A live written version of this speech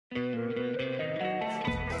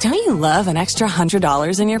Don't you love an extra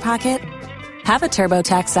 $100 in your pocket? Have a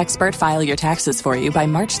TurboTax expert file your taxes for you by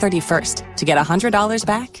March 31st to get $100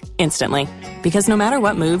 back instantly. Because no matter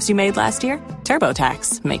what moves you made last year,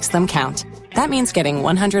 TurboTax makes them count. That means getting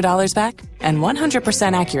 $100 back and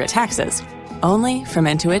 100% accurate taxes, only from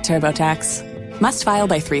Intuit TurboTax. Must file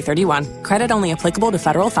by 3/31. Credit only applicable to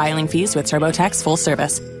federal filing fees with TurboTax full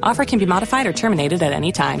service. Offer can be modified or terminated at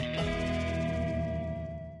any time.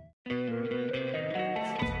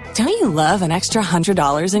 Don't you love an extra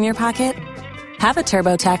 $100 in your pocket? Have a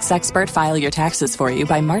TurboTax expert file your taxes for you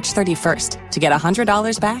by March 31st to get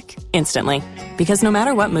 $100 back instantly. Because no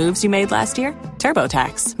matter what moves you made last year,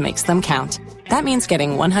 TurboTax makes them count. That means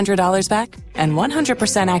getting $100 back and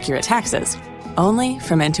 100% accurate taxes, only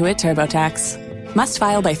from Intuit TurboTax. Must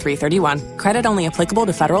file by 3/31. Credit only applicable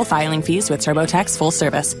to federal filing fees with TurboTax full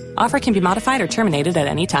service. Offer can be modified or terminated at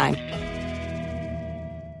any time.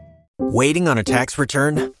 Waiting on a tax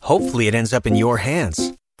return? Hopefully it ends up in your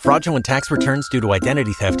hands. Fraudulent tax returns due to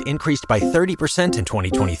identity theft increased by 30% in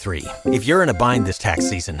 2023. If you're in a bind this tax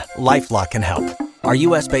season, LifeLock can help. Our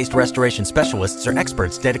U.S.-based restoration specialists are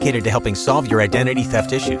experts dedicated to helping solve your identity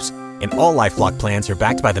theft issues. And all LifeLock plans are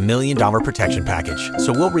backed by the $1 Million Protection Package.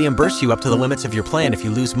 So we'll reimburse you up to the limits of your plan if you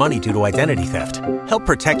lose money due to identity theft. Help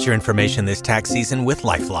protect your information this tax season with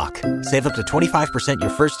LifeLock. Save up to 25% your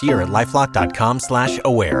first year at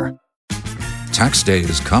LifeLock.com/aware. Tax day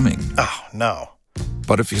is coming. Oh, no.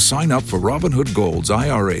 But if you sign up for Robinhood Gold's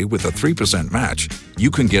IRA with a 3% match, you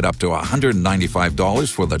can get up to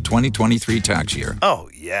 $195 for the 2023 tax year. Oh,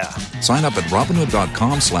 yeah. Sign up at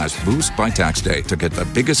Robinhood.com/boost by tax day to get the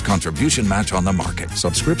biggest contribution match on the market.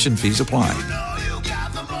 Subscription fees apply.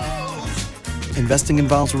 Investing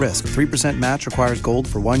involves risk. 3% match requires gold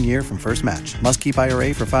for 1 year from first match. Must keep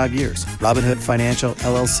IRA for 5 years. Robinhood Financial,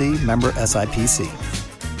 LLC, member SIPC.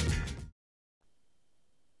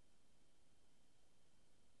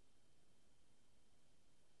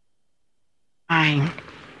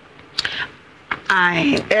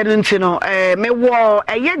 Erentino me wo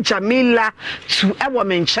eye Jamila to ewo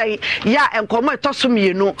me nchai ya enkomo etoso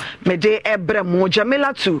mienu me de ebre mo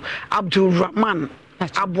Jamila to Abdulrahman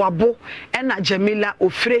Abuabo ena Jamila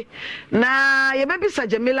ofre na ye bebisa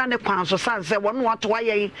Jamila ne kwan so sanse wono wato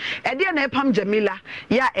aye e de na epam Jamila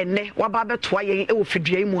ya ene waba beto aye e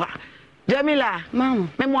ofidua mu a Jamila mama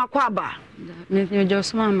me mo akwaba me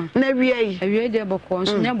just mama na wiye de boko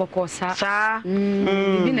nso nya boko sa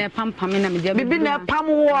bibi na pampam na me de bibi na pam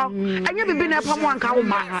wo anya bibi na pam anka wo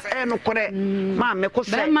ma no kore ma me ko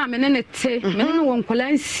se ma me ne te me ne wo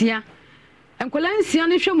nkola nsia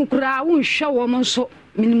ne hwemu kura wo nhwe wo mo nso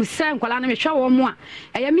minim se nkola na me hwe wo mo a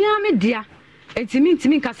eye me a me dia etimi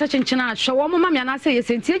nkasa chenchena hwe wo mo ma me na se ye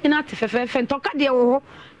sentie gina tefefefe ntoka de wo ho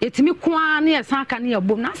yetimi kwa na yesan aka na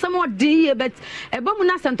yebom na asem odin ye bet ebom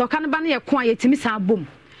na sentoka ne ba na ye kwa yetimi san bom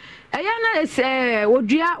eya na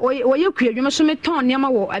odua woye kuadwuma so meton niam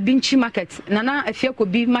wo abinchi market na afia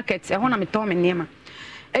kobi market ho na meton me niam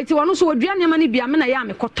eti wono so odua niam ne bia me na ya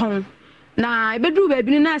me koton na ebedu ba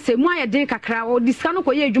bi na se mu aye den kakra wo diska no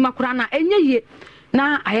koye adwuma kura na enye ye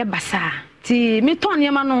na aye basa ti meton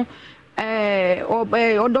niam no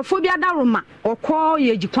odofo bia daroma okọ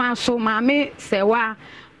ye gikwan so maame sewa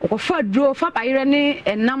okofa dro fa bayire ne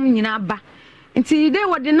enam nyina ba nti de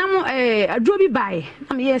wode nam adro bi bae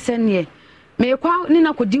na me yese ne me kwa ni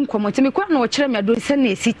na kodi nkomo nti me kwa na o kire me adro se na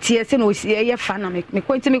esitie se na o ye fa na me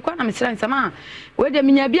kwa nti me kwa na me sira nsama we de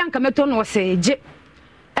menya bia nka meto no se je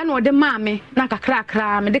ena ode maame na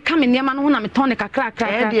kakra me de ka me niam no ho na me ton ne kakra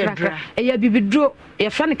eya bibidro ye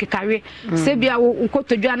fa ne kekare se bia wo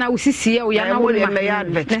nkotodwa na wo sisie wo ya na wo me ya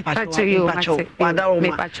advert pacho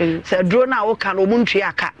se dro na wo ka no mu ntwe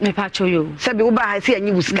aka me pacho yo se bi wo ba ha se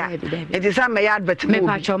anyi buska enti sa me ya advert me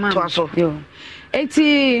pacho ma to so yo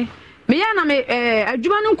enti me ya na me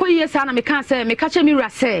adwuma no nkoyie sa na me ka se me ka che mi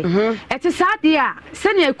rase eti sa de a se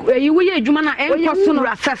ne yiwo ye adwuma na enkoso no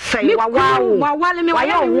rase se wa wale me wa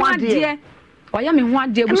ya ho ade waya me ho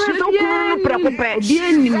ade busu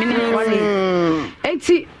bie ni me ne wale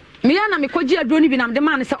enti me ya na me koji adro ni bi na de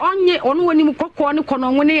man se onye ono woni mu kokko ne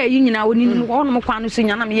kono woni ya yi nyina woni ni ono mo kwano so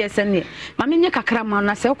nya na me yese ne ma me nye kakra ma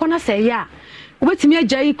na se okona se ya obetimi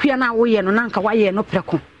agya yi kua na wo ye no na nka wa ye no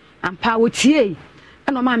preko ampa wo tie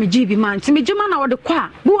eno ma me gibi man ti me juma na wo de kwa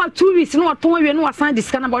bu wa 2 weeks no waton we no wasan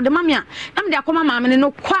diska na bo de ma me a na me de akoma ma me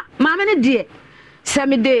no kwa ma me ne de se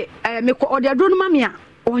me de me ko ode adro no ma me a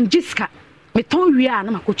on diska me ton wie a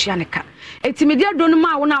na makotua ne ka eti me de adro no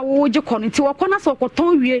ma wo na wo je kono nti wo kona so ko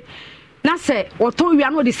ton wie na se wo ton wie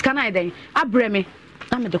na diska na eden abre me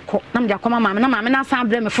na me de ko na me de akoma ma me na san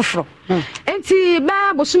abre me foforo enti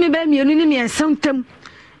ba bosu me ba mienu ni me ensantam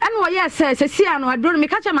ɛna ɔyɛ sɛ si ano aduro me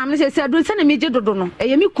ka cha maame sɛ aduro sɛ na me gye dodo no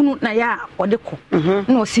ɛyɛ me kunu na ya ɔde kɔ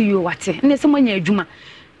na ɔsi yo wate na sɛ manya adwuma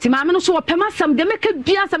ti maame no so ɔpɛma sam de meka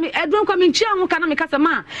bia sam aduro kwa me ntua ho kana me kasa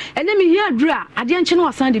ma ɛne me hia aduro a ade nche no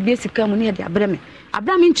wasan de bia sika mu ne de abrɛ me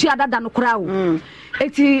ntua dada no kora wo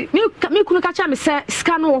eti me kunu ka cha me sɛ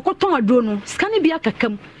sika no wɔkɔtɔn aduro no sika ne bia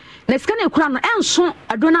kakam na sika ne kora no ɛnso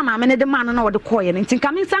aduro na maame ne de ma no na wɔde kɔɔ yɛ nti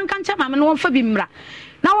nka me san kan cha maame no wɔmfa bi mmra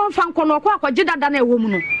na wɔmfa nkɔ no ɔkɔ akɔgye dada na ɛwɔ mu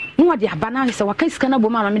no na wɔde aba na sɛ waka sika na bɔ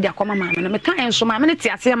maame de akɔma maame no me ka ɛnso maame ne te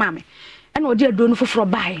ase maame ɛna wɔde aduro no foforo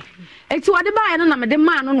bae enti wɔde bae no na me de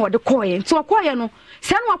ma no na wɔde kɔɔ yɛ nti wɔkɔɔ yɛ no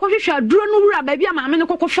sɛ no wakɔhwehwɛ aduro no wura baabi a maame ne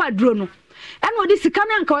kɔkɔfa aduro no ɛna wɔde sika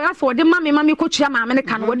no anka ɔyɛ sɛ wɔde mame kɔtua maame ne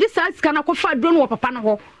ka no wɔde saa sika no akɔfa aduro no wɔ papa no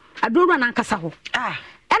hɔ aduro no ankasa hɔ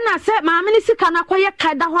ɛna sɛ maame ne sika no akɔyɛ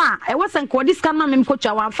ka da hɔ a ɛwɔ sɛ nka wɔde sika no mame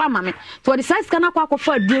kɔtua wɔamfa maame nti wɔde saa sika no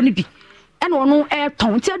akɔfa aduro no bi ɛna ɔno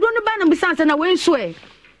ɛtɔn nti aduro no ba na bisa sɛ na wɔnso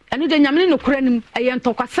ɛno de nyame no kora nim ɛyɛ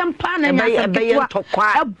ntɔkwasɛm pa na nyasɛm ketwa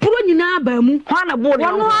ɛboro nyinaa ba mu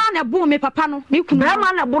wɔno na bo me papa no me kunu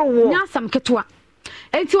brama na boro wo nyasɛm ketwa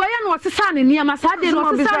enti wɔyɛ no wɔsesa ne nneɛma saa de no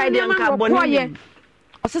wɔsesa ne nneɛma no wɔkɔyɛ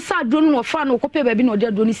ɔsesa aduro no wɔfa no wɔkɔpɛ baabi na ɔde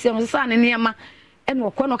aduro no sia no ɔsesa ne nneɛma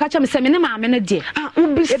ɛna ɔkɔ no ɔka kyɛ me sɛ me ne maame no deɛ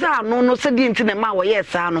wobisa no no sɛ deɛ nti na ma wɔyɛ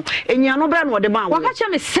saa no ɛnyia no bɛrɛ no wɔde ma wo wɔka kyɛ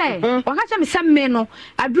me sɛ me no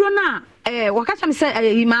aduro no a wɔka kyɛ me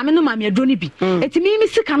sɛ maame no maame aduro no bi eti me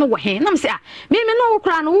sika no wɔ he na me sɛ me no wo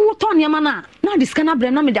kra no wo tɔ nneɛma no na de sika no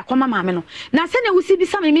brɛ na me de akɔma maame no na sɛ na wusi bi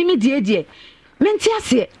sa me deɛ mente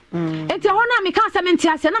aseɛ enti hɔ na me ka sɛ mente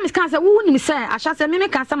aseɛ na me ka sɛ wo nim sɛ ahya sɛ me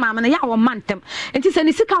ka sɛ maame no ya wɔ mantem enti sɛ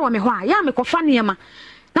ne sika wɔ me hɔ a ya me kɔfa nneɛma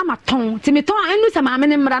na matɔn ti metɔn enu sɛ maame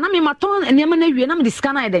ne mmra na me matɔn nneɛma na wie na me de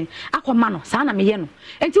sika na yɛden akɔma no saa na me yɛ no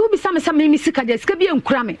enti wo bisa me sɛ me sika de sika bi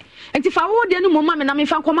enkura me enti fa wo de no moma me na me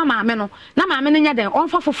fa kɔma maame no na maame no nya den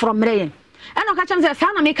ɔnfa foforo mmerɛ yɛn ɛna ɔka kyɛm sɛ saa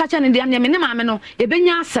na me ka kyɛ ne de me ne maame no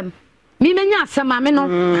ebenya asɛm me menya asɛm maame no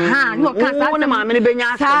ha ne ɔka saa ne maame no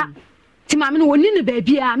benya asɛm ti maame no woni ne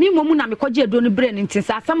baabi a me momu na me kɔgye aduro no brɛ ne nti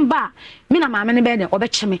sa asɛm ba me na maame no bɛ de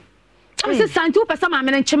ɔbɛkye me sɛ santi wo pɛsɛ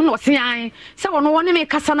maame no nkyem na ɔse an sɛ wɔno wɔne me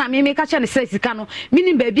kasa na me ka kyɛ ne sɛ sika no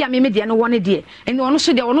menim baabi a me deɛ no wɔne deɛ ɛni ɔno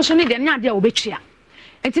so ne deɛ nya deɛ a wɔbɛtua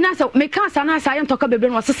enti na sɛ me ka sa na sa yɛ ntɔka bebre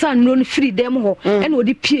no ɔsesa nnuro no firi dɛm hɔ ɛna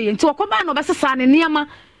ɔde pie enti ɔkɔba na ɔbɛsesa ne nneɛma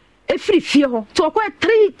ɛfiri fie hɔ nti ɔkɔ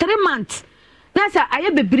 3 months na sɛ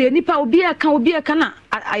ayɛ bebre nipa obi aka na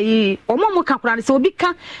ayi ɔmo ka kora ne sɛ obi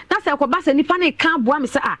ka na sɛ ɛkɔba sɛ nipa ne ka boa me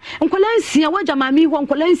sɛ nkɔla nsia wagya maame hɔ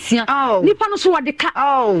nkɔla nsia nipa no so wɔde ka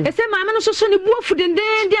ɛsɛ maame no so ne buafu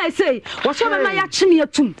dendende a ɛsɛ wɔso bɛma ya kye ne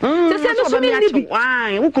atum sɛ no so me ni bi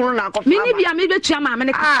wokunu na akɔfa me ni bi a me betua maame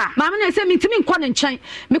ne ka maame ne sɛ mentimi nkɔ ne nkyɛn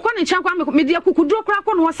mekɔ ne nkyɛn kwa me de akukuduro kora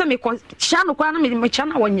kɔ no hɔ sɛ mekɔ kyia no kora na me kyia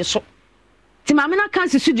na wɔnye so ti maame na kan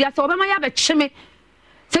sisu dua sɛ ɔbɛma ya bɛkye me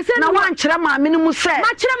na wan kyerɛ maame no mu sɛ ma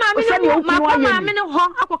kyerɛ maame no ma kɔ maame no hɔ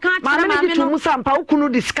akɔka kyerɛ maame no mu sɛ mpa wokunu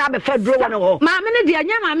de sika bɛfa duro wɔ ne hɔ maame no de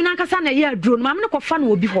anya maame no ankasa na yɛ aduro no maame no kɔfa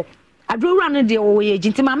no obi hɔ aduro wura no de wɔ yɛ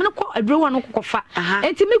nti maame no kɔ aduro wɔ no kɔfa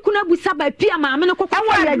enti me kuna busa ba pia maame no kɔfa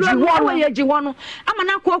wɔ yɛ gyi hɔ no ama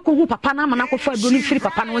na kɔ hu papa na ama na kɔfa aduro no firi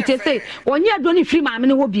papa no nti sɛ wɔnyɛ aduro no firi maame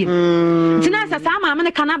no hɔ bi nti na sɛ saa maame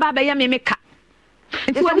no kana ba bɛyɛ me ka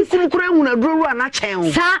nti wɔde kunkura hu na aduro wura na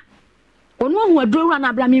kyɛn saa onu hu aduro na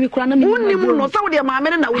abra me kura na me wonnim no so de maame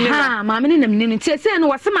ne na wonnim ha maame ne na me ne nti se no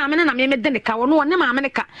wose maame ne na me de ne ka wono wone maame ne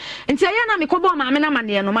ka nti aye na me kɔbɔ maame na ma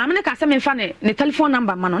ne no maame ne ka se me fa ne telephone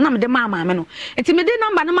number ma no na me de maame no nti me de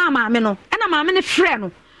number ne maame no na maame ne frɛ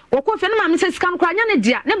no wokɔ fe ne maame se sika no kura nya ne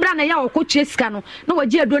dia ne bra na ya wokɔ tue sika no na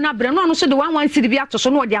wagye aduro na bra no no so de 11 cedi bi ato so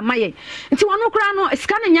no de amaye nti wono kura no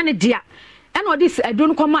sika ne nya ne dia ɛna ɔde aduro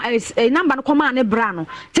no kɔma number no kɔma ne bra no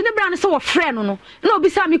ti ne bra no sɛ wɔfrɛ no na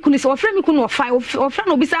obisa me kunu sɛ wɔfrɛ me kunu wɔfrɛ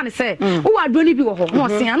no obisa ne sɛ wo aduro no bi wɔ hɔ na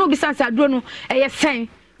ɔse na obisa sɛ aduro no ɛyɛ sɛn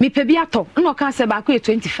mepɛ bi atɔ na ɔka sɛ baako yɛ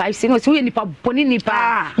 25 sɛ na ɔse wo yɛ nipa bɔne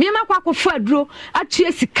nipa me ma kɔ akɔfa aduro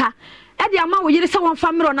atua sika ɛde ama wo yere sɛ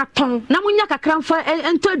wɔmfa mmerɛ na tɔn na munya kakra mfa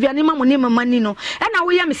ɛntɔ aduane ma mo ne mama ni no ɛna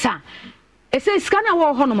wo yɛ me sa ɛsɛ sika na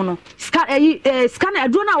wɔ hɔ no no sika na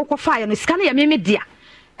aduro na wokɔfa yɛ no sika na yɛ me dia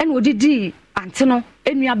ɛna odidi ante no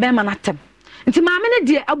enua bɛma natem nti maame ne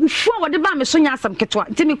de abufu a wɔde ba me so nya asam ketwa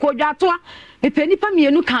nti me kɔ dwato a me pɛ nipa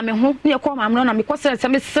mienu ka me ho ne yɛkɔ maame no na me kɔ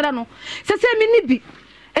sɛ me sere no sɛ me ni bi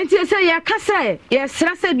nti sɛ yɛ ka sɛ yɛ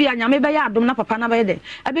sere sɛ bi anyame bɛyɛ adom na papa na bɛyɛ de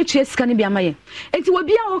abetua sika ne bi ama yɛ nti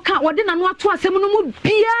obi a wɔka wɔde nano ato asɛm no mu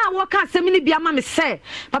bia wɔka asɛm ne bi ama me sɛ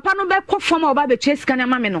papa no bɛkɔ fam a ɔba betua sika ne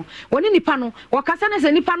ama me no wɔne nipa no wɔka sɛ ne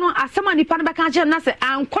sɛ nipa no asɛm a nipa no bɛka kyerɛ na sɛ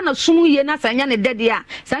ankɔ na sum yie na sɛ nya ne dɛde a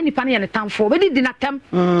saa nipa no yɛ ne tamfo bɛdi di na tam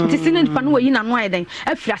nti sɛ ne nipa no wɔyi nano ayɛ den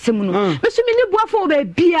afiri asɛm no me so me ni boafo ba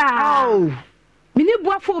bia mini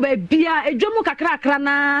boafo ba bia edwomu kakra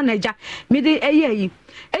na naja me de eyi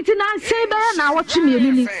enti na sei ba na wotu me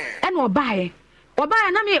ni e na obae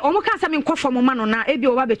na me omo ka sa me nkofo mo ma no na ebi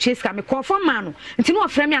oba be cheska me kofo ma no enti no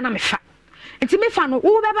ofre me na me fa enti me fa no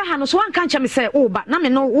wo beba ha no so wan kan cha me say wo ba na me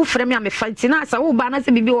no wo frɛ me a me fa enti na sa wo ba na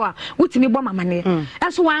se bibi wo a wotimi bɔ mamane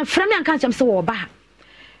eso wan frɛ me an kan cha me say wo ba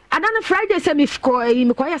adana Friday say me ko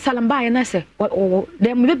ya salamba ya na say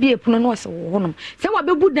dem me bia puno no say wo honom say wa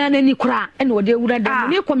bebu dan ani kura e na ode wura dan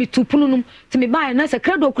me ko me tu puno num ti me ba ya na say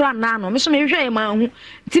krado kura na no me so me hwɛ ma hu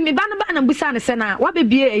ti me ba na busa ne say na wa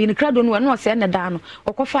bebie e ni krado no no say na dan no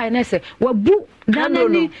okofa ya na say wa bu dan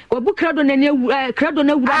ani wa bu krado na ni krado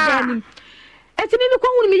na wura dan ni eti me ko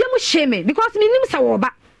hu me yemu sheme because me nim say wo ba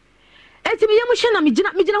eti me yemu she na me gina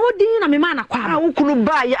hodin na me ma na kwa wo kunu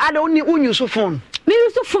ba ya ada oni unyu so phone me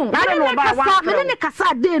use phone me ne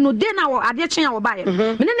kasa de no de na ade chen ya wo ba ye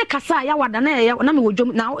me ne kasa ya wada na ya na me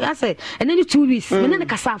wodwom na ya say ene 2 weeks me ne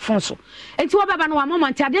kasa phone so enti wo baba na wa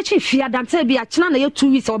mama nti ade chen fia danta bi a chena na ya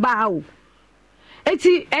 2 weeks wo ba ha o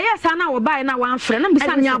eti eya sa na wo ba ye na wan frɛ na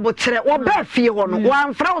bisa nya botre wo ba fie ho no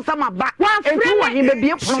wan frɛ wo sama ba enti wo hin be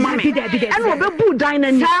bie pono ma me ene wo be bu dan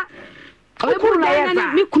na ni o bu dan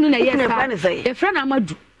na mi kunu na ye sa e frɛ na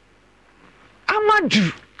amadu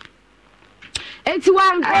enti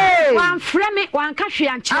wan frɛ me wan ka hwe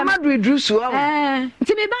ankyɛ amadu idrusu o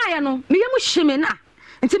enti me ba ye no me yemu hyeme na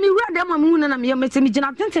enti me wura dem amu na me yemu enti me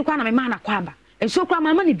gina tenten kwa na me ma na kwa ba enso kwa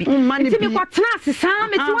mama ne bi enti me kwatena asesa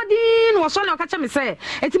me ti wodi no so le okacha me se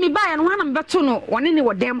enti me ba ye no wana me beto no wone ne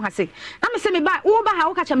wodem ha se na me se me ba wo ba ha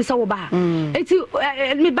wo kacha me se wo ba enti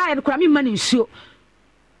me ba ye no kura me ma ne nsuo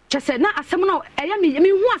chese na asem no eya me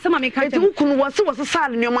hu asem me ka enti wukunu wose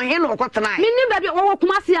sale ne ma he no okotena me nim ba bi wo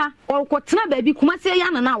kumase a wo kotena ba bi kumase ya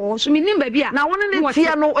na wo so me nim ba bi a na wone ne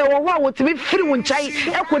tia no wo ho a wotimi firi wo nchai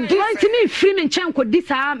ekodi wotimi firi me nchen kodi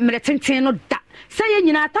sa mere tenten no da se ye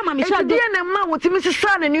nyina tama me sha de na ma wotimi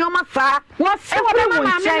sesane ne oma sa wo se wo be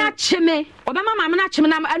mama me na cheme wo be mama me na cheme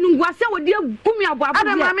na anungua se wo de gumi aboabo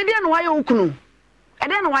ada mama de no waye wukunu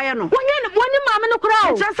ede no waye no woni mama no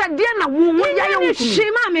kura o sasa de na wo yaye wukunu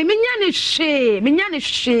she mama menya ne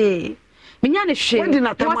she wodi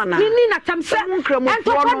na tama na ni na tam se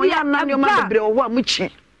entoka no ya na ne ma bebre wo a muchi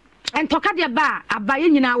entoka de ba abaye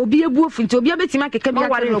nyina obi ebu ofu nti obi abetima keka bi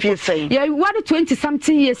atero ya wari 20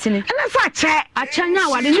 something years ni na sa achanya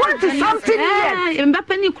wari 20 something years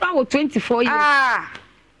Mbappe ni kura wo 24 years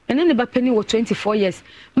ene ne bapani wo 24 years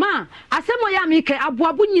ma asemo ya mi ke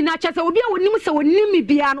aboabo nyina cha se obi a wonim se wonim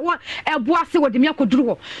bia no eboa se wode mi akoduru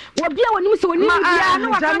ho obi a wonim se wonim bia no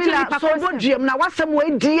waka che ni papa so boduem na wasemo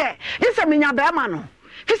edie yesa menya ba ma no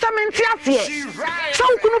fisa menti ase so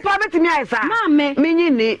kunu pa betimi ayesa ma me menyi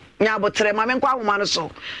ni nya botre ma me nkwa ahoma no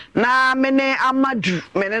so na me ne amadu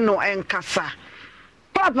me ne no enkasa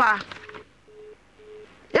papa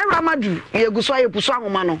ye ramadu ye guso ye puso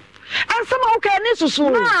ahoma no ansama okay ni susu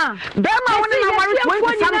ma be ma woni na wari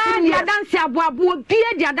 20 something years dance aboabo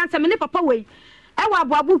bia dia dance me ne papa wei ewa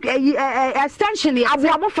aboabo extension ye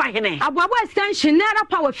aboabo fa hene aboabo extension na ra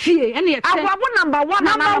power fie ene ye aboabo number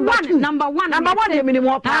 1 number 1 ye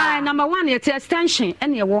minimum pa number 1 ye extension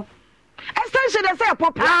ene ye wo extension dey say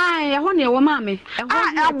pop ye ho ne ye wo ma me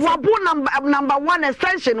aboabo number 1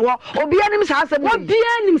 extension wo obi anim sa asem obi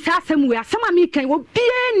anim sa asem we asema mi kan obi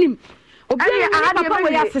anim obi papa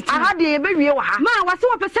we asete ahade ye bewie wa ha ma wase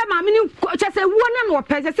wo pese ma me ni chese wo na no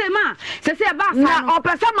pese se ma se ba sa no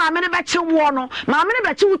pese ma me ne be che wo no ma me ne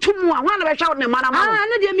be che wutumu a ho na be hwa ne mana ma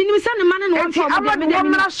ne de minim se ne mana no won fo me de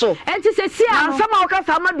mra so enti se si a no sama o ka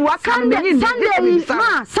sa amadu aka no me ni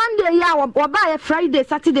Sunday ya wo ba ye Friday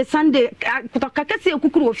Saturday Sunday kutoka kase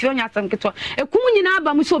ekukuru wo fie onya asam keto ekum nyina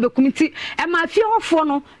aba mu so obekumiti e ma fie hofo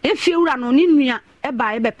no e fie wura no ni nua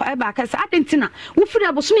eba kasa adentina wo firi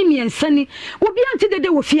abosomi miensani obi anti dede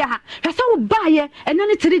wo fie ha hwese wo baaye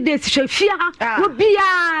enane 3 days hwe fie ha wo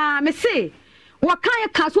bia me se wo kan ye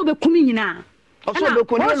kaso obekumi nyina oso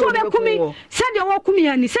obekumi se de wo kumi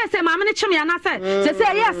ani se ma me ne cheme ya na se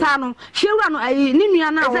ye sa no fie wura no ni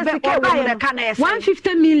nua na wo be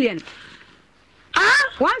 150 million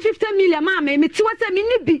 150 million ma me ti wase mi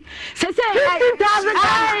ni bi se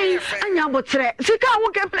 50,000 anya botre sika wo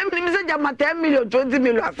ke plem ni se jama 10 million 20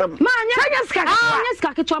 million asam ma anya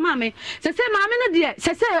ska ke to ma me se ma me no de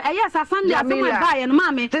se eya sa Sunday asam e ba ye no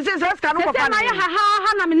ma me se ska no papa ma ya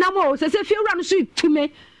ha na me namo se fie wura no so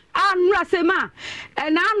itume anura se ma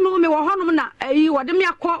na anu me wo honom na ayi wode me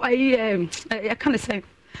akọ ayi e kan se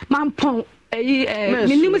mampon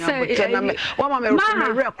minim se wa ma me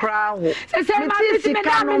re kra ho se ma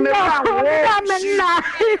sika no me ra ho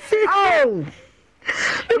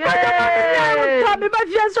oh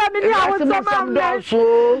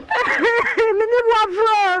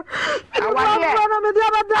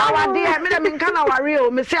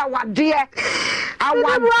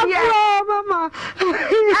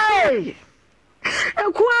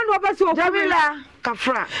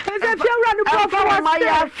Kafra.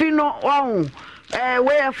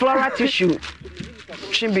 Where floral tissue.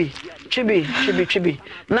 Chibi.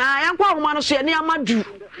 Na yankwa homa no so ye ne amadu.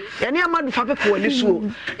 Ye ne amadu fa pepo ani so.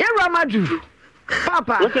 Ye ramadu.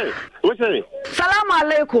 Papa. Okay. Salam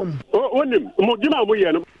alaikum. Wonim, mo gina mo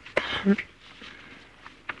ye no.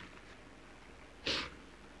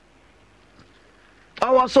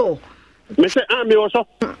 So. Me say me also.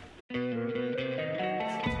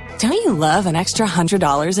 Don't you love an extra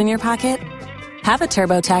 $100 in your pocket? Have a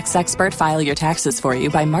TurboTax expert file your taxes for you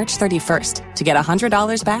by March 31st to get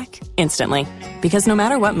 $100 back instantly. Because no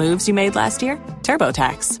matter what moves you made last year,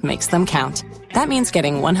 TurboTax makes them count. That means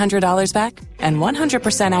getting $100 back and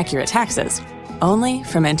 100% accurate taxes only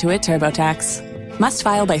from Intuit TurboTax. Must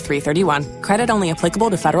file by 3/31. Credit only applicable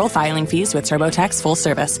to federal filing fees with TurboTax full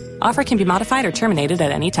service. Offer can be modified or terminated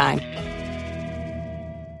at any time.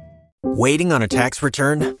 Waiting on a tax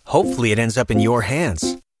return? Hopefully it ends up in your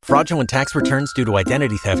hands. Fraudulent tax returns due to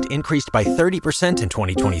identity theft increased by 30% in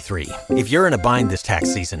 2023. If you're in a bind this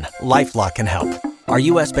tax season, LifeLock can help. Our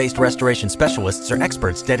U.S.-based restoration specialists are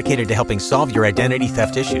experts dedicated to helping solve your identity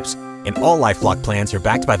theft issues. And all LifeLock plans are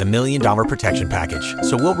backed by the $1 Million Protection Package.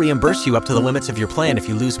 So we'll reimburse you up to the limits of your plan if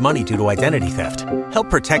you lose money due to identity theft. Help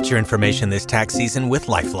protect your information this tax season with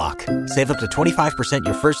LifeLock. Save up to 25%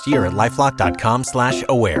 your first year at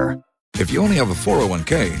LifeLock.com/aware. If you only have a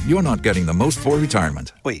 401k, you're not getting the most for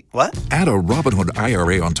retirement. Wait, what? Add a Robinhood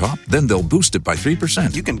IRA on top, then they'll boost it by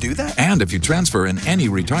 3%. You can do that? And if you transfer in any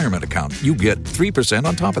retirement account, you get 3%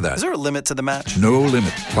 on top of that. Is there a limit to the match? No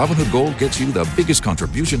limit. Robinhood Gold gets you the biggest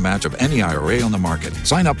contribution match of any IRA on the market.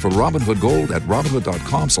 Sign up for Robinhood Gold at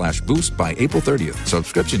Robinhood.com/boost by April 30th.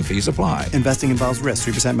 Subscription fees apply. Investing involves risk.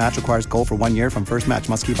 3% match requires gold for 1 year from first match.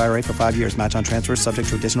 Must keep IRA for 5 years. Match on transfers subject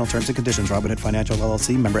to additional terms and conditions. Robinhood Financial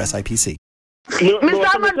LLC, member SIPC. Mr.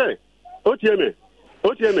 Ahmed. Otieme.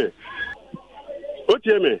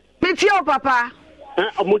 Mitio papa.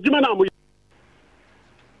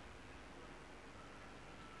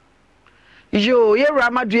 Yo, ye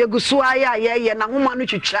Ramadu egusu aya ye na homa no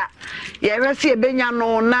twitwa. Ye hwese ebenya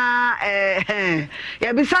no na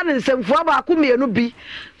ye bisa ne nsemfo ba ko mienu bi.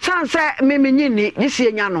 Sanse memenyini gisi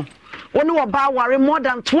enya no. Woni wo ba ware more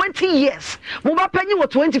than 20 years. Mo ba panyi wo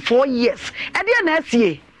 24 years. E de na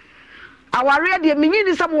asie. Aware de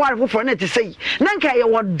menyini sam ware foforo na te sei. Na nka ye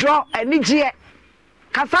wodro anigye.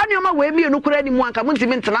 Kasa ne ma we mienu kura ni mu anka mo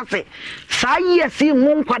ntimi ntena se. Sa years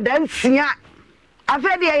mu nkwada nsia.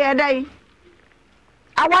 Afa de ye dai.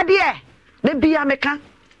 Awade de bia meka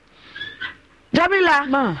Jamila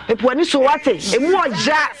epuani so wate emu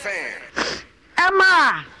oja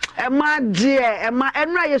Emma dear Emma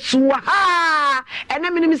enra yesuwa ha ene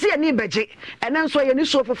minimisi ani beje ene nso ye ni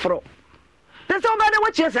so foforo That's all about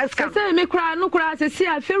what you say. Say me cry no cry say see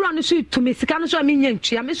Fewra no so to me sika no so me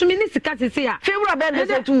nyantua me so me ni sika say see Fewra be na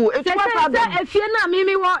say to e to fa efie na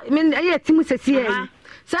me wo me ye timu say see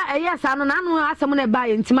Sa yes anu na anu asem na ba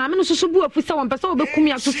ye ntima me no susu bu afu se won pese obekum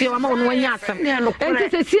ya to fie wa ma won wanya asem enti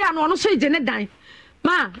se si anu no so je ne dan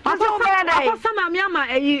ma afa ma me ama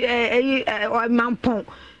mampon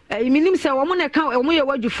minim se wo mo ne ka wo ye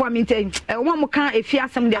wadwufo am enti wo mo ka efi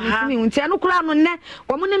asem de me enti anu kura no ne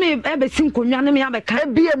wo mo ne me ebesi nkonwa ne me abeka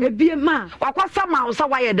ebie ma wakwasa ma wo sa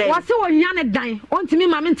wa ye dan wo se wo nya ne dan ontimi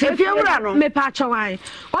ma me enti efi ewura no me pa achowan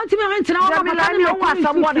ontimi ma enti na wo ma ka ne wo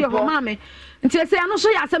asem wo de ma me Nti se anu so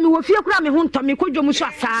ya asem wo fie kura me ho ntɔ me kodwom so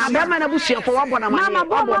asa ba ma na busuafo wo bɔ na ma mama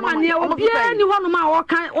bɔ mama ne obi ani ho no ma wo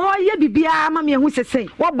kan o ye bibia ma me hu sesei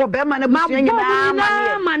wo bɔ ba ma na busua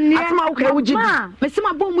nyina ma ne asema wo kra wo gidi me se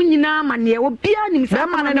ma bɔ mu nyina ma ne obi ani se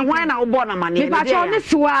ma na ne hwan na wo bɔ na ma ne ba cho ne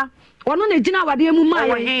siwa ono na gina wade mu ma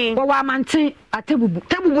ye wo wa manten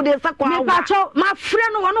atebubu de sakwa me ba cho ma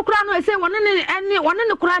frɛ no wono kura no ese wono ne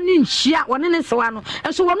kura ne nhia wono ne sewa no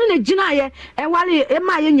enso wono na gina ye ewale e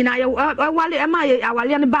ma ye nyina ye ewale e ma ye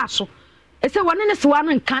awale ne ba so ese wono ne sewa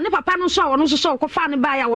no nka ne papa no so wono so ko fa ne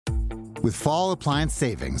ba ya. With fall appliance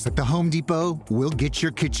savings at the Home Depot, we'll get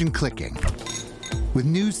your kitchen clicking. With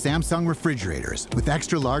new Samsung refrigerators with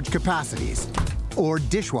extra large capacities, or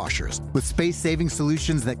dishwashers with space-saving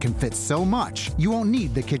solutions that can fit so much you won't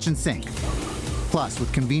need the kitchen sink. Plus,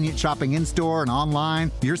 with convenient shopping in-store and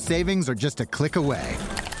online, your savings are just a click away.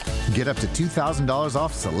 Get up to $2,000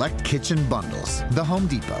 off select kitchen bundles. The Home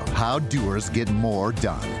Depot. How doers get more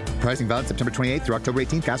done. Pricing valid September 28th through October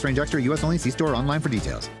 18th. Cash range extra. U.S. only. See store or online for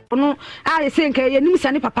details. No, I think you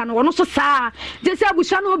sani papa no no so sa. Just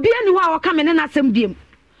abusha no obi ani ho a waka me na asem biem.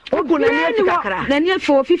 Ogu na nie fikakra. Na nie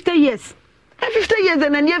for 50 years. 50 years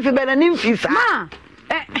na nie fi be na nie fisa. Ma.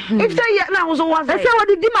 50 years na wo so was. Say what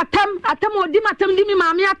di atam odi matam di mi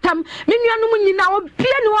maami atam. Me nuanum nyina obi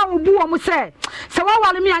ani ho a obu wo mo say. Se wa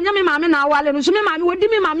wale me anya me maami na wale no so me maami odi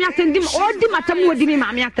me maami atam di odi matam odi me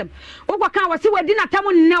maami atam. Ogwa kan wo se wadi na atam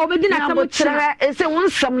nne obedi na atam kire. E se won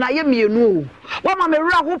sam na ye mienu. Wa ma me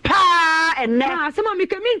wura ho pa enne. Ah, se ma me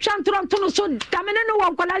kemi ntwa ntoro no so damene no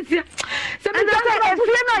wo kwalasia. Se me say e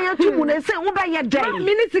fie na ye tumu na se wo ba ye dai.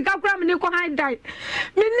 Me ni sika kura me ni ko han dai.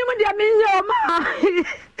 Me ni mo dia me nyo ma.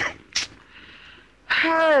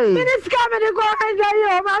 Hey. Minutes coming to go and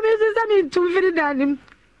say, Mammy, is a mean to fit in.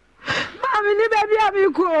 Mammy, baby,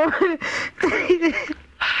 I'm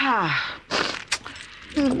ha.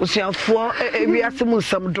 Was your four, we are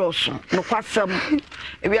some dorsal, no quassam.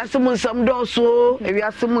 If we are some dorsal, if we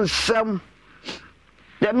are some.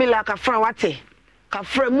 There me like a frawate,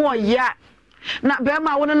 a more ya. Not bear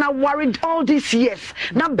my one and I worried all these years.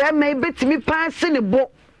 Not bear may bet me passing a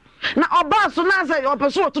book. Na oba so na say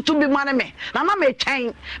opeso otutu bi mane me na ma me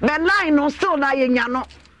twen be line no still na ye nya no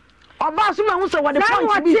oba so ma hu say what the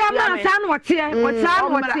point bi ya san wote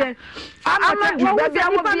amadu ba bia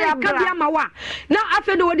wo bia ma wa na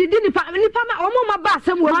afi do wodi nipa ma omo ma ba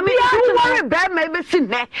asem wo bia worry be ma be sin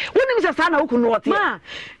ne wonim say sana okunu wote ma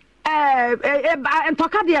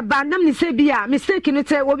entoka de ba nam ni se bia mistake ni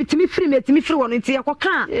te wo bitimi free metimi free wono nti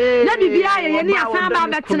yakoka na bibia ye ni asan ba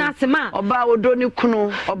betena asema oba wodo ni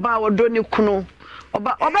kunu oba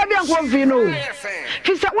bia nko vi no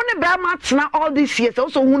fi say woni be ma tena all this years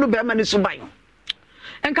so hunu be ma ni so ban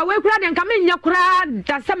enka we kura de enka menya kura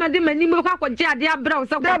da sama de manim ko akogye ade abra wo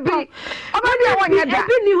se ko oba bia wonya da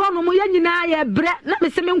ebi ni ho no mo yanyina ye bre na me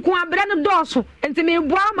se me nko abre no doso enti me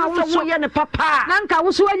boa ma wo so ye ne papa na nka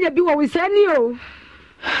wo so anya bi wo we se ni o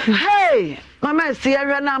hey mama si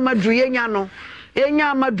ehwe na amadu yenya no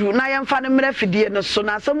yenya amadu na yemfa ne mra fidie no so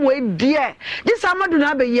na asem we die dis amadu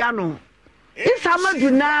na be ya no this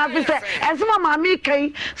amadu na be se esema mama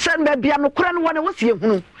kai sen be bia no kura no wona wo se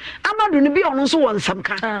ehunu amadu ne bi ono so won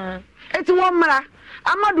samka eti wo mra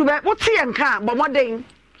amadu be wo te enka bo moden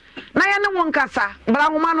na ye ne won kasa bra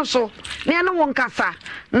homa no so na ye ne won kasa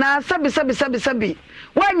na sabi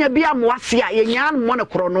wanya bia moase a ye nya no ne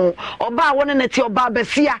kro no oba wona na ti oba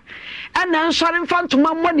besia ana nsore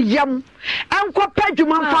mfantoma mo ne yam enko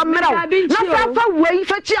padwuma mfa mraw na fa wei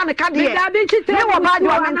fa chia ne kade ne wo ba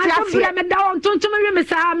dwo menti ase me da won tontom wi me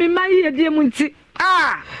sa me mai ye die mu nti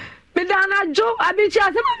me da na jo abichi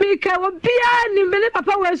ase me ka wo bia ni me ne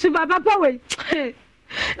papa we su papa we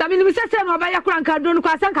na me ni se no ba ya kura nka do no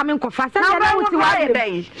kwa san ka me nkofa san na wo ti wa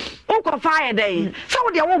dai o ko fa ye dai sa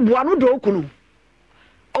wo de wo bua no do okunu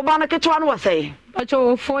oba na ketwa no wasai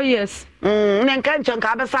acho 4 years ne nka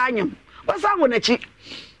nka be sa anyam wasa wo na chi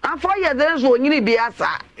an 4 years den so nyini bi asa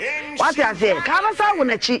what you say ka be sa wo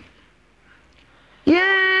na chi ye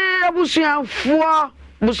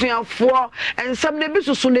busuafo ensam ne bi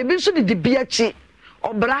susu ne bi so de bi achi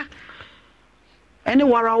obra ene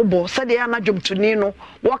wara obo se de na dwomtuni no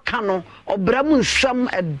waka no obra mu nsam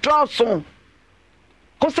edoso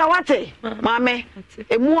kosawate mame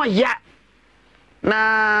emu oya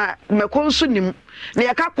na mekonsu nim na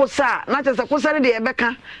yaka kosa na tese kosa ne de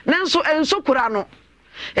yebeka nanso enso kura no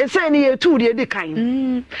ese ne yetu de di kan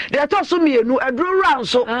de to so mienu aduro ran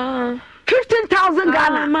so 15,000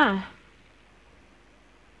 Ghana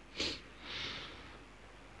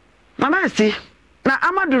mama si na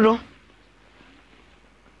amadu no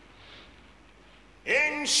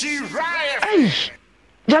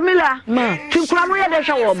Jamila, tinkura no ye de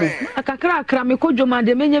hwa wo mo. Akakra me kodwoma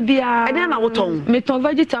de menye bia. E de na woton. Me ton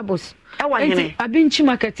vegetables. E wa hene. Abinchi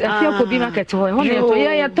market, afia ko bi market ho. Ho ne to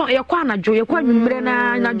ye ton ye kwa anajo, ye kwa nwumre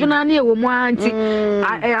na anajo na na ye wo mu anti.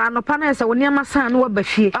 Anopa na se woni amasan no wa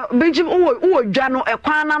bafie. Benji wo dwa no e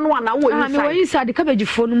kwa na no ana wo inside. Me wo inside cabbage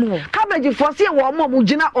fo no mu ho. Cabbage fo se ye wo mo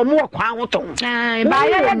gina omo wo kwa ho ton. Ba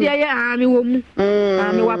ye de ye me wo mu.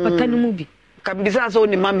 Me wa pata no mu bi. Kabisa so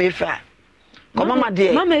ni mama efa. Mama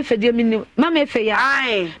de mama efe de minim mama efe ya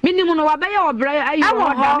minim no wa be ya obra ayi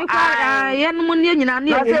wo da me kwa ye no ne nyina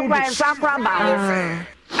ne ye se kwa ensa kwa ba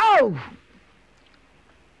oh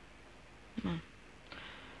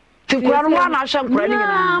tikwa no na hwa nkura ni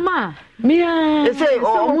nyina ma They say,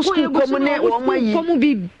 oh, school commune, or my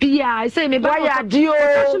bia. I say, me buy dio.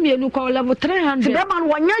 Me no call level 300. The man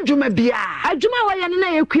 1 year juma bia. I juma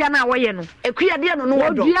wayana equiana wayano. Equiadiano no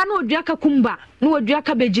diano diaka kumba. No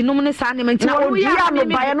diaka beji no mne sa ne no dia no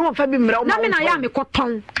buy no fa bi mra. Na me na ya me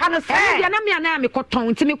koton. Kan say na me na me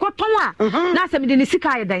koton. Ti me koton a. Na se me de ni sika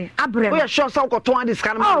yedan. Abrem. We sure say koton this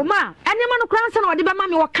kan ma. Oh ma, enema no kran se na ode be ma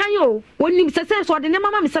me wakan yo. Wonim se so ode ne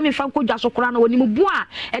mama me se me fa nkodwa so kran na wonim bu a.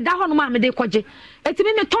 Eda ho no ma me de koje. Eti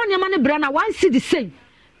me ton ne ma ne bra na one see the same.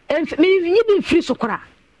 Me yi bi free so kra.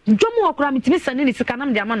 Dwomo okra me ti me sane ni sika na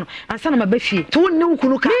me de ama no. Ansa na ma ba fie. To wonni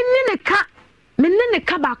nkunu ka. Me ne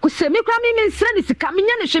ka ba ko se me kra me nsra ni sika me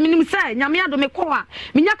nya ne hwe me nim sai nyame ado me ko a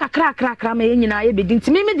me nya kakra me nyina ye bedi nti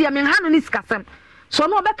me de me ha no ni sika sam so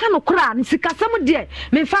no obeka no kra ni sika sam de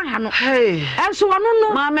me fa ha no enso wono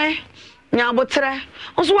no mame nya botre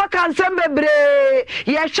oso waka nsem bebre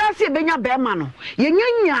ye hwase be nya be ma no ye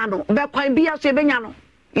nya no be kwan bia so be nya no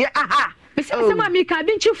ye aha me se ma mi ka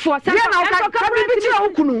bi nchifo sa ka bi ti a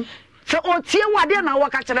hukunu se otie wade na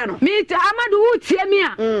waka kire no me amadu utie mi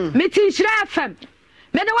a me ti nhira fm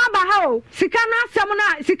me de wa ba ha o sika na asem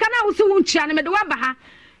na sika na wo se wo ntia ne me de wa ba ha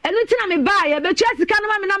enu ti na me ba ye be tua sika na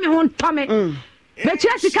ma me na me ho ntome be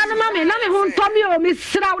tua sika na ma me na me ho ntome o me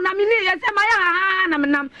sra na me ni ye se ma ya ha na me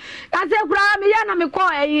nam ase kura me ya na me ko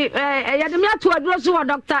ye de me ato aduro so wa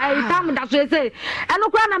doctor tam da so se enu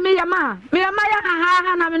kura na me ya ma ya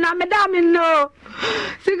ha na me da me no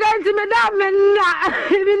siganti me da me na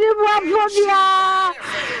bini buafo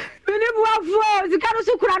sikano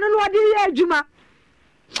sukura no wadi ye adwuma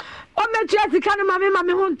o metua sikano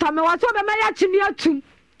mame ho ntame wa so be ma ya chimi atum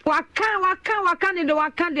waka ne de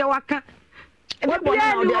waka obi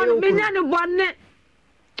ani menya ne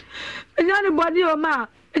bonni o ma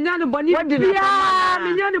menya ne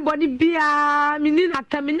bonni bia mini na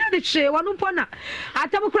ta menya de hwe wonu pona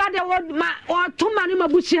atam kura de o tuma ne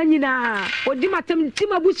mabusia nyina odi matam ti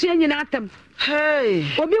mabusia nyina atam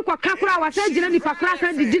obi kwa kakura wasa gina ni pakura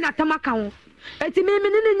san di na tam aka ho eti me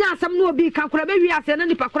ne nya asam no obi kakura be wi ase na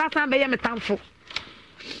ni pakura san be ye metamfo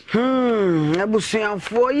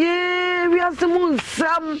abusuanfo ye wi ase mun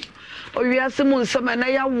sam o wi ase mun sam na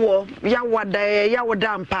ya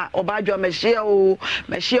woda mpa obadwo mehie o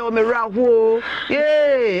meraho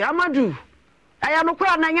ye amadu aya no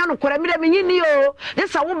kura na nya no kura mi de menyini o de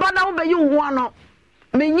sa wo ba na wo be yi ho ano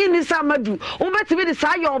menyini sa amadu wo betimi de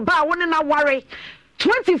sa ya oba wo ne na ware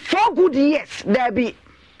 24 good years there be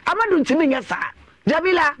amadu ntimi nya sa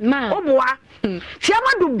Jamila oboa ti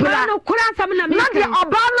amadu bra no kura sam na me de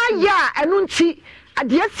oba na ya enu nti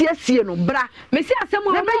ade asiesie no bra me si asem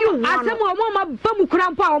o ma ba mu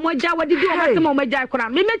kura mpo a o mo ja wadidi o asem o ma ja kura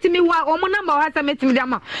me metimi wa o mo number wa asem metimi de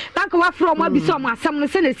ma tanka wa fro o ma bi so o ma asem no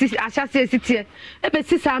se na si ahyase sitie e be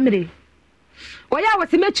si samre oya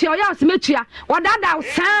wasimetua wadada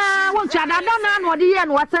saa wontu adada na na ode ye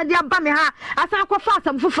no wasade aba me ha asa akwafa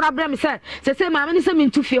asem fofora bra me se ma me ni se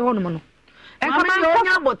mintu fie ho no no e kama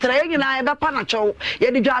onya botra nyina e be pa na chow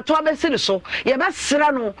ye de dwato abesi so ye be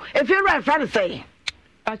sra no e fe right friend say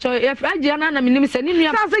acho ye agia na me nim se ni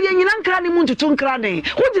nua sa se ye nyina nkra ni mu ntutu nkra ne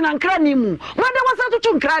wo gina nkra ni mu wade wasa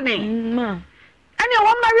tutu nkra ne ma ani o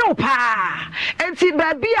mari o pa enti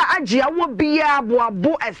ba bia agia wo bia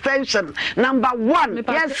boabo extension number 1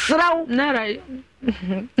 yes sraw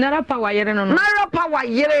nara power yere no nara power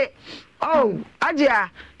yere oh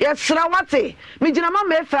agia yes srawate mi gina ma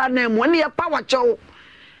me fa na mu ne ye power chow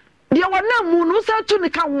de wona mu no sa tu ne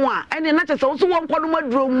ka ho a ene na chese wo so won kono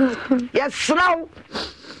maduro mu yes sraw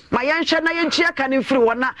ma yanhwe na yenchia ka ne firi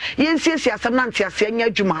wona yensiesi asem na ntiase anya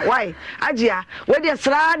adwuma why agia we de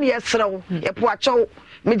sra na yesraw ye po achow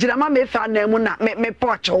me gina ma me fa na mu na me po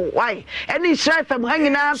achow why ene Israel fam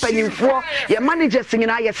hanyina panyimfo ye managers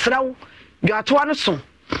nyina yesraw dwato ano so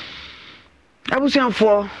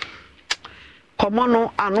abusuanfo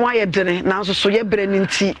komono anu ayedene nanso so ye bre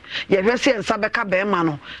ninti ye hwese ensa beka be ma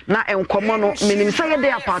no na enkomo no menim sa ye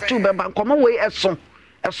de apatu be ba nkomo we eso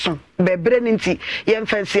bebre ninti ye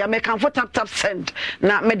mfansi ya mekanfo tap send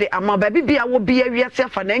na me de ama ba bibia wo bia wiase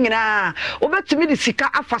afa na nyina obetumi de sika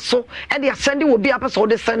afa so e de send wo bia pese wo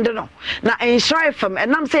de send no na ensure fam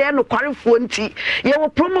enam say ye no kwarefo nti ye wo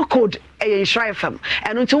promo code ensure fam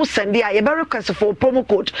eno nti wo send ya ye be request for promo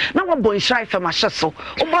code na wo bon ensure fam ahye so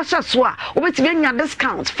wo bo hye so a obetumi anya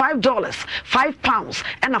discount $5 £5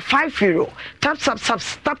 and a €5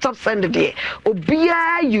 tap send de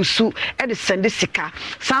obia yusu e de send sika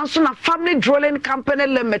sanso na Family Drilling Company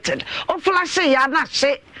Limited o flash ya na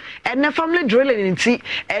she and the family drilling in tea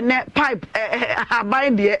and that pipe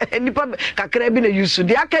bind the nipa kakra bi na use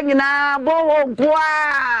the aka nyina bo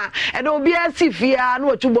kwa and obi asifia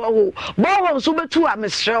na otu bo so betu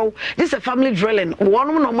amesrew this a family drilling one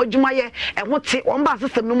no modwuma ye e ho te one ba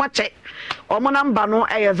system no ma che omo number no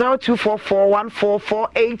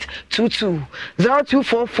 0244144822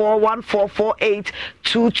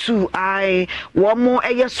 0244144822 I one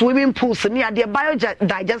more swimming pools ne ade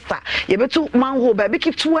biodigester ye betu manhole ba bi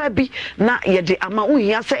kitu abi na ye de ama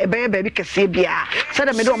uhia se ebe ba bi kese bia se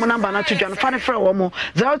de me de omo number na to John fa ne frɛ omo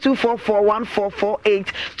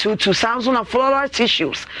 0244144822 sounds on floral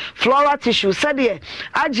tissues said ye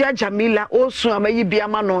agia Jamila osu amayi bia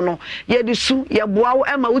ma no ye de su ye boa wo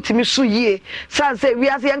ema utimi su yie san se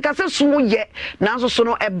wiase yankase su ye nanso so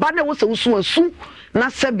no eba na wo se su su na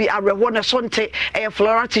sebi arewo na sonte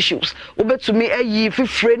floral tissues obetumi ayi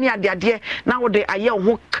fifre ni ade na wo de aye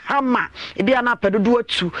ho kama e bia na pedodo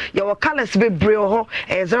atu ye wo colors bebre ho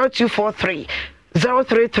 0243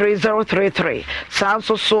 033033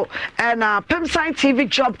 so and Pemsign TV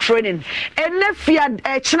job training enefia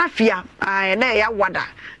chinafia na ya wada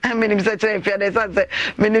menim se chinafia de say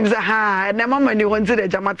menim se ha na mama ni wonti de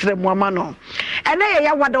jamatre mu ama no ene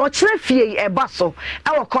ya wada o chinafia e baso e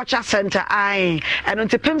wo culture center and on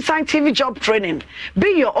Pemsign TV job training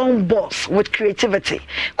be your own boss with creativity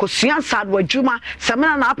kosuan sad wadwuma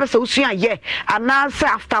semana na apesa usua ye ana say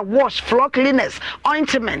after wash floor cleaners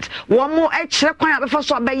ointment one more kwan abefa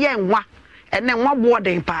so abeye nwa ene nwa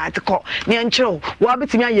boarding part ko ne enchero wa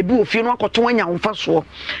betimi aye bi ofie no akoto anya wonfa so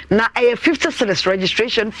na 50 cedis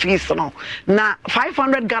registration fees no na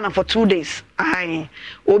 500 Ghana for 2 days ai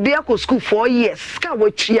obi akọ school 4 years ka wa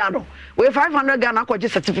tua no we 500 Ghana akọ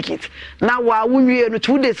certificate na wa wunwie no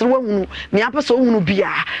 2 days wa hunu ne apesa hunu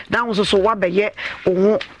bia na wo so wa beye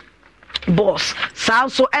ohun boss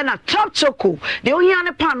so and a top choco the only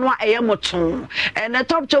ane panwa moton and a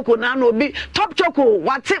top choco na no be top choco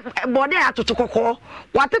what body atoto kokko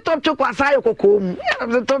what top choco asayo kokko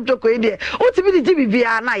the top choco e dey o ti bi di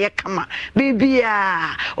bibia na ye kama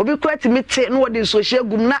bibia obi kwati mete no wodi social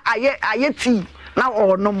gum na aye ti na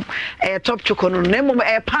onom top choco no nemo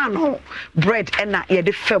pan bread and na ye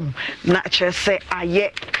de fam na kire se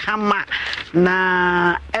aye kama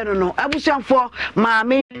na no abusianfo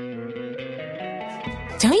maame.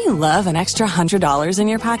 Don't you love an extra $100 in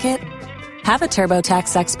your pocket? Have a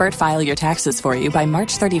TurboTax expert file your taxes for you by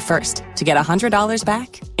March 31st to get $100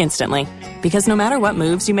 back instantly. Because no matter what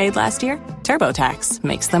moves you made last year, TurboTax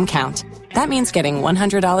makes them count. That means getting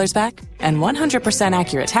 $100 back and 100%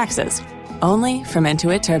 accurate taxes only from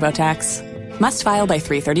Intuit TurboTax. Must file by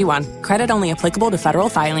 3/31. Credit only applicable to federal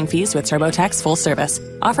filing fees with TurboTax full service.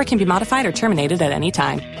 Offer can be modified or terminated at any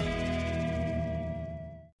time.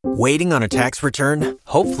 Waiting on a tax return?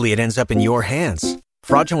 Hopefully it ends up in your hands.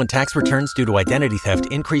 Fraudulent tax returns due to identity theft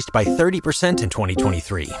increased by 30% in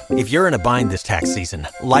 2023. If you're in a bind this tax season,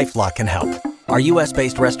 LifeLock can help. Our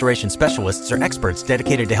U.S.-based restoration specialists are experts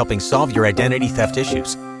dedicated to helping solve your identity theft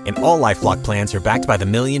issues. And all LifeLock plans are backed by the $1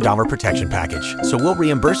 Million Protection Package. So we'll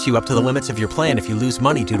reimburse you up to the limits of your plan if you lose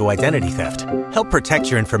money due to identity theft. Help protect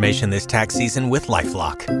your information this tax season with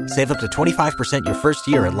LifeLock. Save up to 25% your first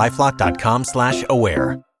year at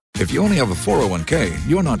LifeLock.com/aware. If you only have a 401k,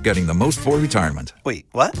 you're not getting the most for retirement. Wait,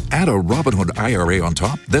 what? Add a Robinhood IRA on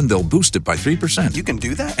top, then they'll boost it by 3%. You can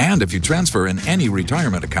do that? And if you transfer in any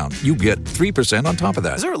retirement account, you get 3% on top of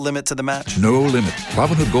that. Is there a limit to the match? No limit.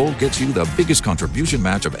 Robinhood Gold gets you the biggest contribution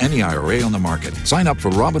match of any IRA on the market. Sign up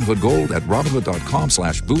for Robinhood Gold at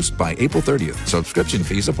Robinhood.com/boost by April 30th. Subscription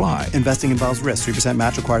fees apply. Investing involves risk. 3%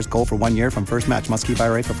 match requires gold for 1 year from first match. Must keep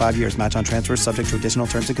IRA for 5 years. Match on transfers subject to additional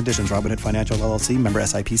terms and conditions. Robinhood Financial LLC, member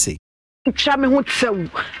SIPC. Chame ho tsew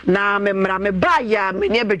na memra me ba ya me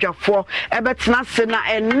ne bedwafo ebetena se na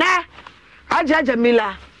enne ajaja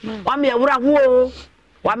mila wa me ewura ho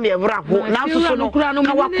na so no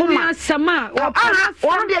ka wakoma sama wa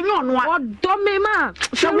de enyo no a odo me ma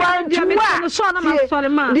se wa ntua so na ma sore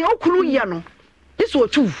ma de okunu ye no this wo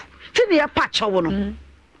tu ti ne pa chewo no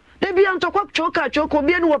de bia ntokwa choka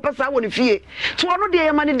bia ne wo pesa wo ne fie to ono de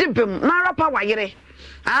ye ma ne dibem na rapa wa yere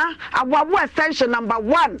abuabu extension number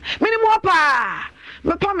 1 minimum pa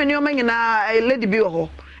me pa me nyoma nyina lady bi ho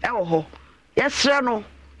yesre no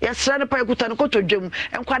pa ekuta no kotodwem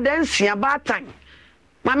enkwada nsia batan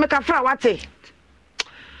ma me ka fra wate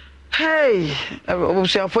hey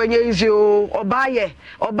obusiafo enye izi o obaye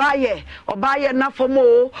na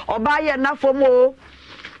fomo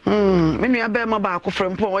me nua be ma ba ko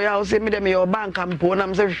frempo ya o se me de me yo bank ampo na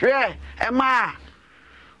me se hwe e ma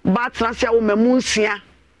ba transia wo mamu nsia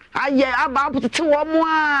aye aba apotete wo mo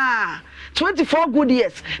a 24 good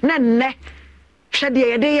years na nne Shadi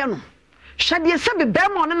Yadayano. Shadi Sabi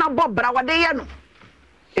Bemon and a Bob Brawadayano.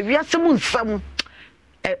 If you have some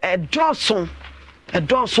a dorsal,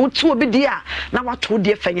 to be dear. Now what to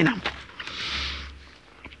dear Fenninam.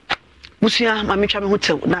 Musia, my Micham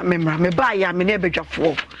Hotel, not member, me buy ya, me never job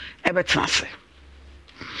for Everton.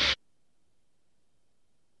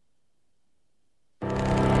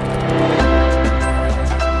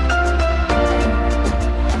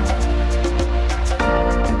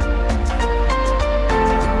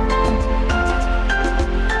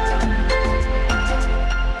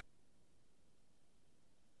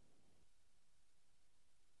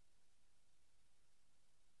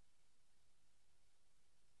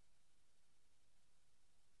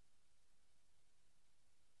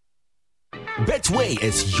 Betway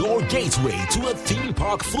is your gateway to a theme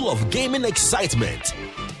park full of gaming excitement.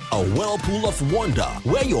 A whirlpool of wonder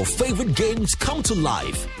where your favorite games come to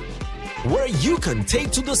life. Where you can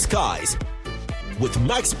take to the skies with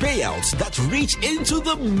max payouts that reach into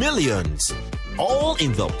the millions. All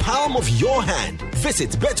in the palm of your hand.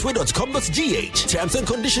 Visit betway.com.gh. Terms and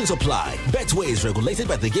conditions apply. Betway is regulated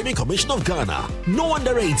by the Gaming Commission of Ghana. No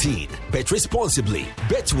under 18. Bet responsibly.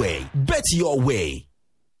 Betway. Bet your way.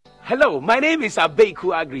 Hello, my name is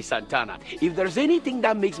Abeku Agri Santana. If there's anything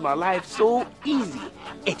that makes my life so easy,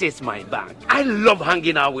 it is my bank. I love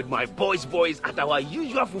hanging out with my boys at our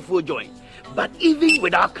usual fufu joint. But even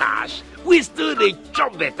without cash, we still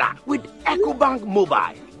chop better with EcoBank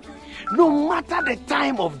Mobile. No matter the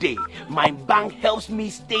time of day, my bank helps me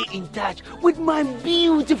stay in touch with my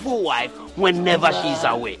beautiful wife whenever she's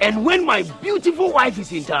away. And when my beautiful wife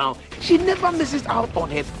is in town, she never misses out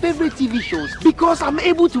on her favorite TV shows because I'm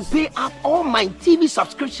able to pay up all my TV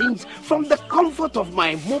subscriptions from the comfort of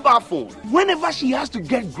my mobile phone. Whenever she has to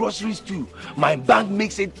get groceries too, my bank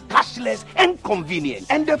makes it cashless and convenient.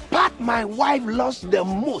 And the part my wife loves the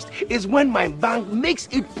most is when my bank makes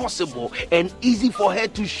it possible and easy for her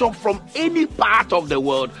to shop from any part of the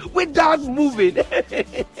world without moving.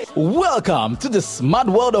 Welcome to the smart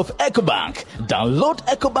world of EcoBank. Download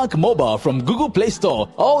EcoBank Mobile from Google Play Store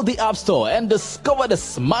or the App Store and discover the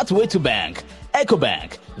smart way to bank.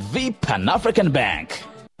 EcoBank, the Pan-African Bank.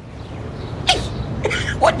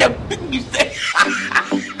 What the big mistake?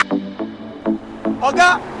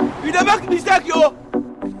 Oga, you the make mistake, yo.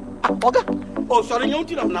 Oga, oh sorry, you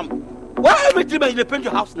don't know. Why everything you paint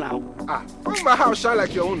your house now? My house shine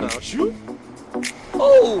like your own now. Shoot.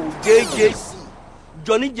 Oh, JJC,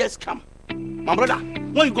 Johnny just come. My brother,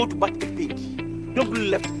 when you go to buy the paint, don't go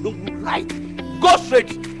left, don't go right. Go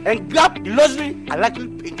straight and grab the luxury I like to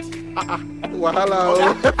paint.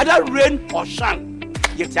 Wahala. Either rain or shine,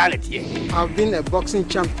 you tell it here. I've been a boxing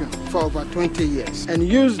champion for over 20 years and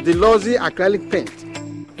used the Lozi acrylic paint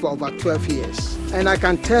for over 12 years. And I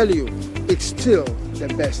can tell you, it's still the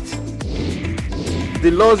best. The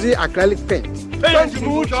Lozi acrylic paint.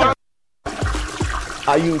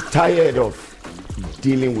 Are you tired of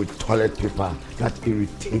dealing with toilet paper that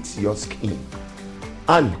irritates your skin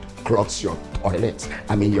and clogs your toilets?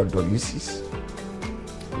 Your WCs?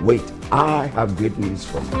 Wait, I have great news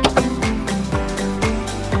for you.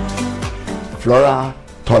 Flora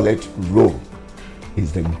Toilet Roll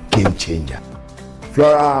is the game changer.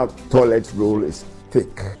 Flora Toilet Roll is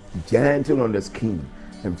thick, gentle on the skin,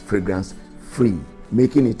 and fragrance free,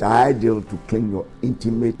 making it ideal to clean your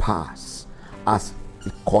intimate parts as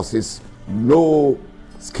it causes no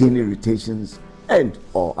skin irritations and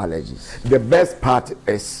or allergies. The best part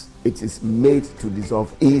is it is made to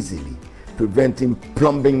dissolve easily, preventing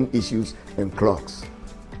plumbing issues and clogs.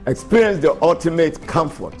 Experience the ultimate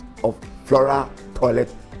comfort of Flora Toilet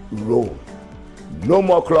Roll. No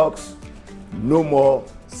more clogs, no more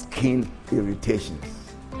skin irritations.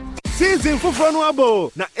 Season for Franwabo.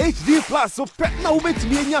 Na HD Plus so pet na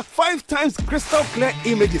ubetimienya 5 times crystal clear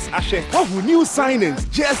images ashe. Wahu new signings,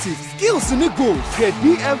 jerseys, skills in the goals. Get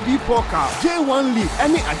DFB Pokal, J1 League,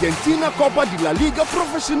 any Argentina Copa de la Liga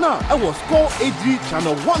Profesional. I was called HD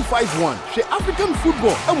channel 151. She African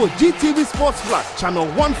football. I was GTV Sports Plus channel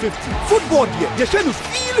 150. Football here. You should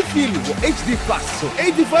feel with HD Plus. So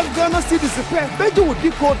 85 Ghana cedis a pair. Better with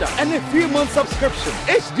decoder and a 3-month subscription.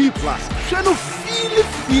 HD Plus. Channel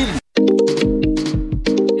feel.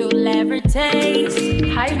 You'll ever taste.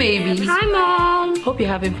 Hi, baby. Hi, Mom. Hope you're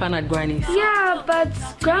having fun at Granny's. Yeah, but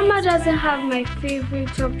Grandma doesn't have my favorite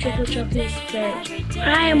top chocolate spread.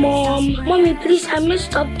 Hi, Mom. Mommy, please, I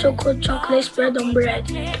missed top chocolate spread on bread.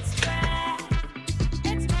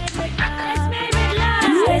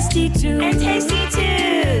 Tasty too. And tasty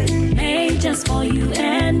too. Made just for you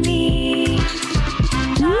and me.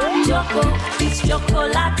 Choco, it's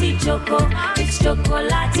chocolate choco. It's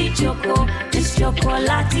chocolate choco. It's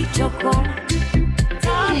chocolate choco.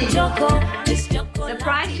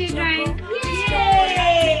 Surprise children!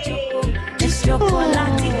 Yay!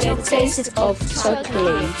 The taste of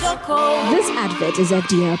chocolate. This advert is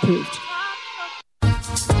FDA approved.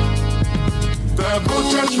 The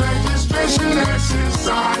voters registration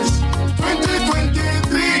exercise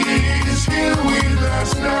 2023 is here with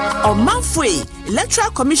us now. On Manfrey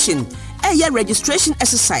Electoral Commission, a year registration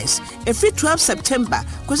exercise every 12 September,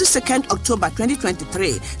 2nd October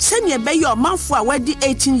 2023. Send your bay your Manfrey already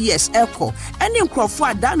 18 years echo. And in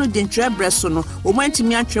Crawford, Dano Dintre Bressono, who went to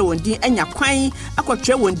Miantre Wondi and Yaquine,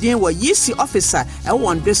 Aquatre Wondi were YC officer at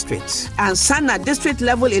one district. And Sana district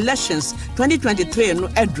level elections 2023 no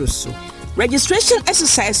Edrusu. Registration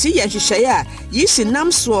exercise here Shaya, YC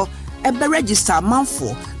Namswo. Ebe register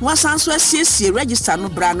manfo wasanso asiesie register no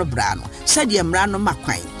brano said ye mrano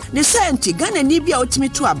makwan ne senti Ghana ni bia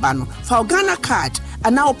otimi to aba no fa Ghana card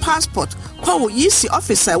and now passport kwa yisi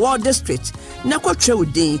officer ward district na kwotwe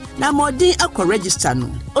udin na modin akọ register no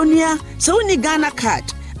onua se woni Ghana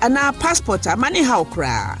card and now passport amani ha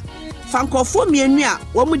okra fa nkofo mienu a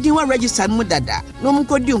wo mudin wa register no dada no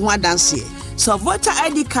mkodi ho adanse. So voter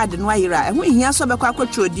ID card no ayira ehun hia so bekwa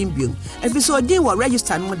kwotwe odin biom efiso odin wo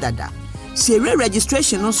register no dada se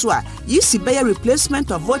registration no so a yisi be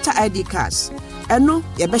replacement of voter ID cards eno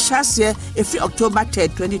ye be hyase every October 3,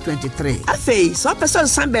 2023 afei so person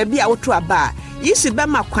san ba bia woto aba yisi be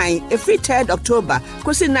makwan every 3rd October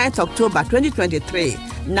kosi 9th October 2023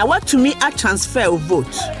 na watumi a transfer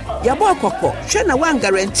vote yabo kokko hwe na wan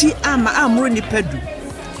guarantee ama amuru ni padu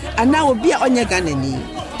ana obi a onye Ghana ni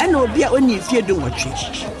ena obi a oni fie du nwotwe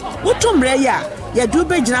woto mre ya du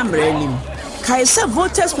be gina mre nim kaisa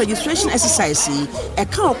voters registration exercise e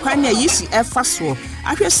ka okwan ya yisi efa so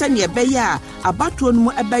ahwe se ne ebe ya abato no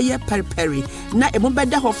mu ebe ya periperi na emu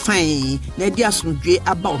beda ho fan na di asomdwe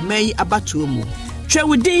aba oman abato mu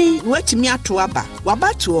twewudin watimi ato aba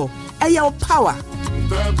wabato eya power.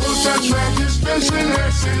 The voters registration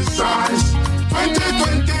exercise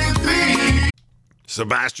 2023.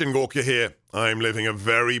 Sebastian Gorka here. I'm living a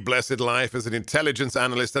very blessed life as an intelligence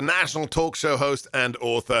analyst, a national talk show host, and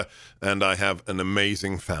author, and I have an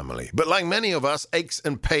amazing family. But like many of us, aches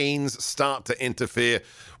and pains start to interfere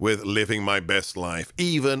with living my best life,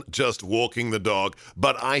 even just walking the dog.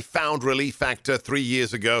 But I found Relief Factor 3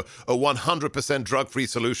 years ago, a 100% drug-free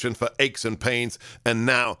solution for aches and pains, and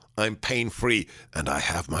now I'm pain-free, and I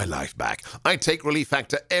have my life back. I take Relief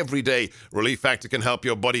Factor every day. Relief Factor can help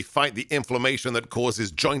your body fight the inflammation that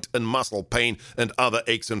causes joint and muscle pain and other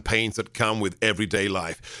aches and pains that come with everyday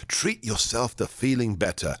life. Treat yourself to feeling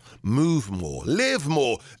better, move more, live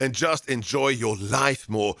more, and just enjoy your life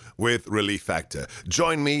more with Relief Factor.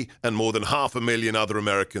 Join me and more than 500,000 other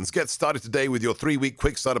Americans. Get started today with your 3-week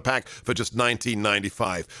quick starter pack for just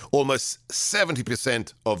 $19.95. Almost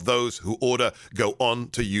 70% of those who order go on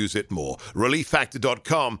to use it more.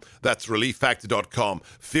 ReliefFactor.com. That's ReliefFactor.com.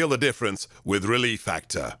 Feel the difference with Relief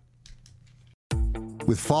Factor.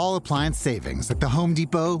 With fall appliance savings at the Home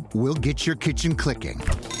Depot, we'll get your kitchen clicking.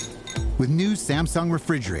 With new Samsung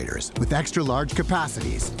refrigerators with extra large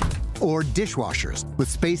capacities, or dishwashers with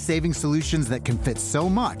space-saving solutions that can fit so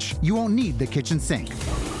much you won't need the kitchen sink.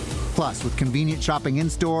 Plus, with convenient shopping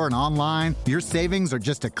in-store and online, your savings are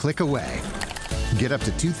just a click away. Get up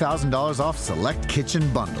to $2,000 off select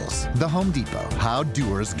kitchen bundles. The Home Depot, how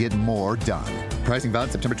doers get more done. Pricing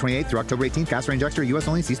valid September 28th through October 18th. Gas range extra, U.S.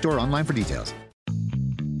 only. See store or online for details.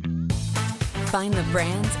 Find the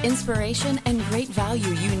brands, inspiration, and great value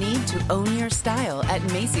you need to own your style at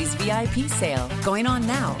Macy's VIP sale, going on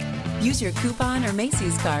now. Use your coupon or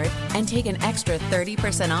Macy's card and take an extra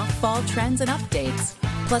 30% off fall trends and updates.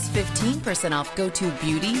 Plus 15% off go-to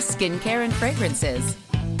beauty, skincare, and fragrances.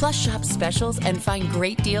 Plus shop specials and find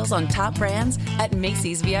great deals on top brands at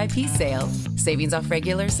Macy's VIP sale. Savings off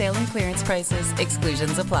regular sale and clearance prices.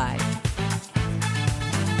 Exclusions apply.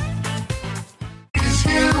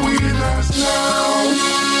 Here with us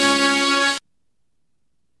now.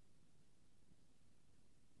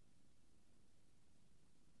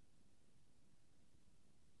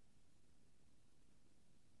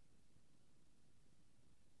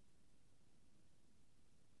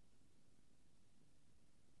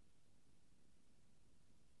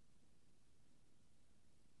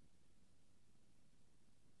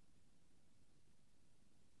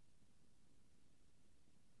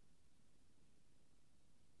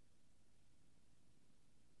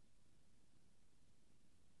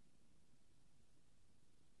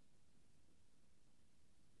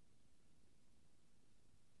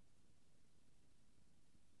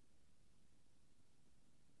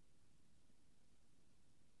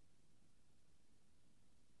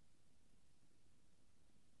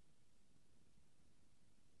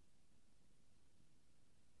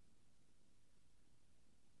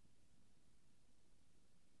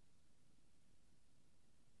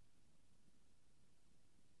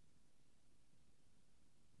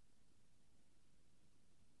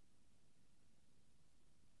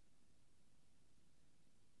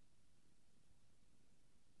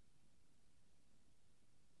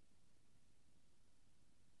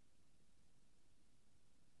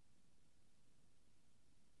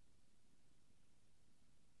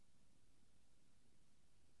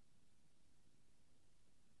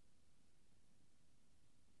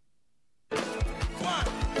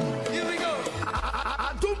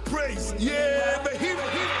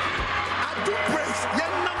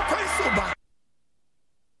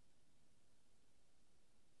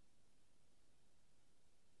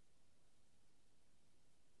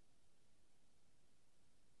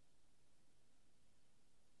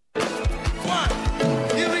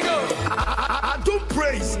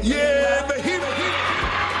 praise. Yeah, but him.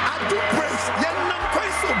 I do praise. Yeah, not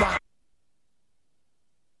quite so bad.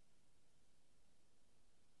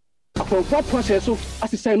 From what process so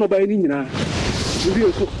as I say no by any now.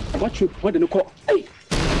 You so what you want to call. Hey.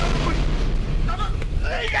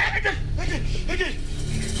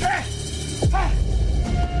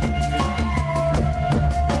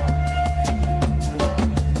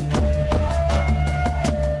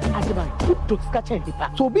 To scratch any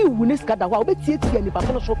part. So be winning scada while be tea any part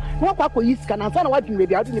so no kwa ko yiska na na wadun we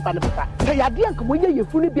bia ni pa na papa. Say ya de anka moye ye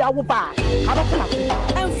funu bia wo ba. Abakala.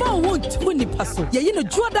 Emfa won't woni paso. Ye yi no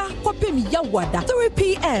juoda kopem ya wada 3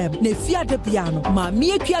 p.m. na fia de bia no. Ma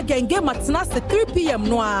mi akua genge matena se 3 p.m.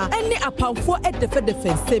 no a. Ene apamfo e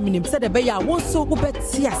defense seminim se de be ya won so wo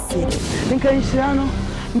beti ase. Nka nhira no.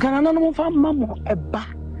 Nka na no fa mamo eba.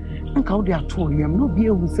 Nka wo de ato yam no bi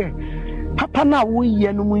ehu se Papa na wo ye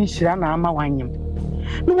no mu nhira na ama wanyem.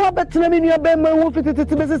 No wo betena me nua be ma wo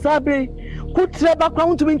fitititi be sabre. Ku tre ba kwa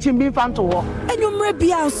ntumi nchimbi fanto wo. Enwumre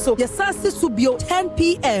bia so ye sase so bio 10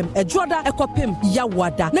 p.m. Ejoda ekopem ya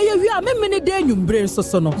wada. Na ye wi a memene de enwumbre nso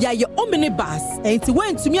so no. Ya ye omini bas. Enti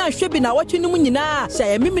wentumi ahwe bi na wotwe num nyina. Sha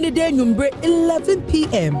ye memene de enwumbre 11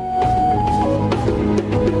 p.m.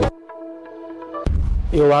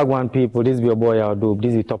 Yo, Wagwan people, this is your boy Adom.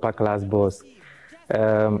 This is Topper Class Boss.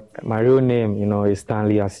 My real name, is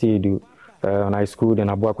Stanley Asiedu. And I schooled in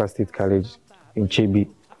Abuakwa State College in Chibi.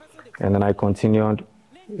 And then I continued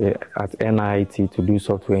at NIT to do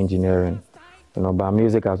software engineering. But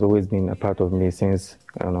music has always been a part of me since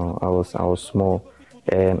I was small.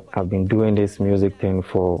 And I've been doing this music thing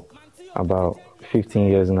for about 15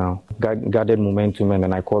 years now. Gathered momentum, and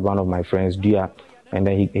then I called one of my friends, Dia, and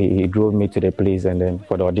then he drove me to the place, and then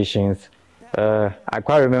for the auditions. I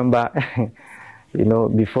quite remember,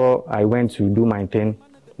 before I went to do my thing,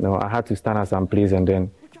 I had to stand at some place and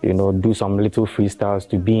then, do some little freestyles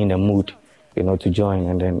to be in the mood, to join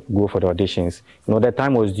and then go for the auditions. The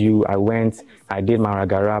time was due. I went, I did my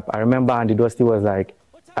raga rap. I remember Andy Dusty was like,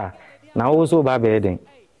 now also Babeding.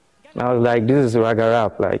 I was like, this is raga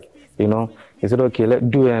rap, he said, okay, let's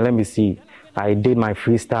do it and let me see. I did my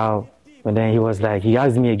freestyle, and then he was like, he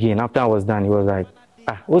asked me again. After I was done, he was like,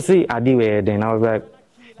 we'll see Adiwe. Then I was like,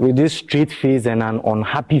 with this straight face and an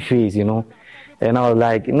unhappy face, And I was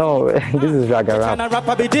like, no, this is raga rap. Can I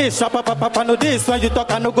rap a this? Shop up, no this. When you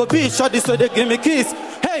talk, I no go be. Shot this, so they give me kiss.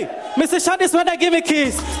 Hey, Mr. Shot this, when they give me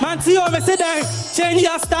kiss. Man, see you, Mr. Dang, change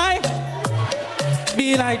your style.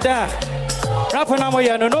 Be like that. Rap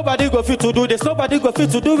on no, nobody go fit to do this. Nobody go fit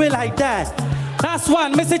to do it like that. That's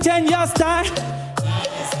one, Mr. Change your style.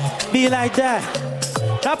 Be like that.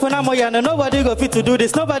 Rap on no, nobody go fit to do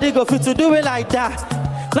this. Nobody go fit to do it like that.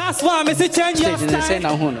 Last one, Mr. Change your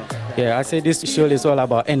style. Yeah, I say this show is all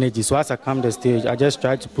about energy. So as I come the stage, I just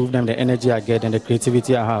try to prove them the energy I get and the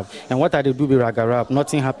creativity I have. And what I do with raga rap,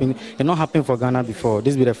 nothing happened. It not happened for Ghana before.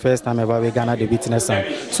 This be the first time ever we Ghana the witness song.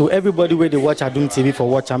 So everybody where they watch Adom TV for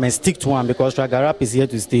watch them and stick to one because raga rap is here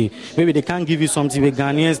to stay. Maybe they can't give you something we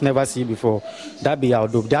Ghanaians never see before. That be our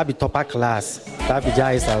dope. That be Topper Class. That be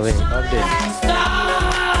Jais away. Up there.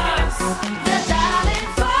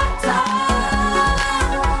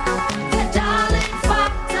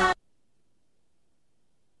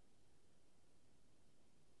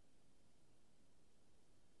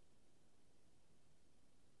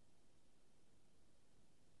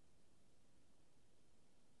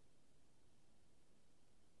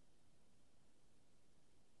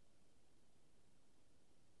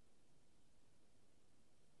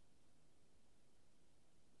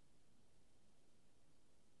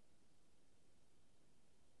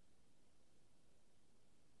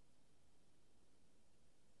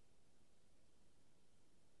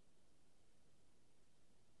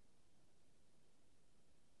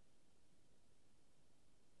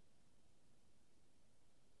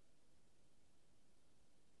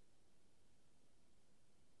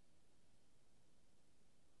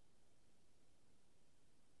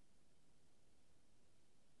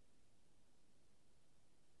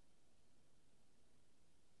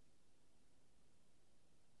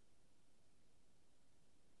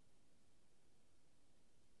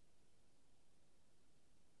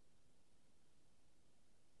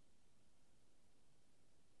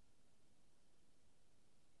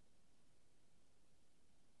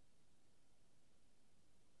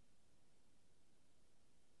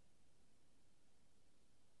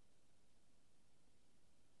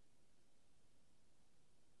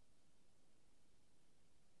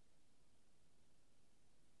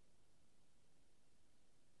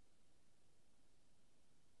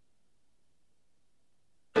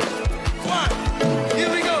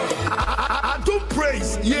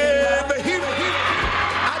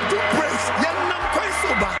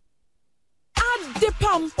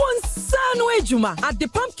 Ponsano ejuma at the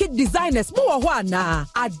Pump Kit Designers mo wa na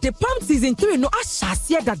at the Pump season 3 no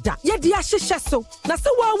ahyase dada ye de ahyehye so na se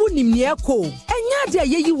wa wonim ne eko enya de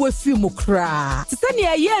ye we film kra se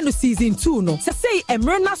ne ye no season 2 no se sei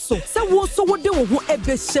emre na so se wo so wo de wo ho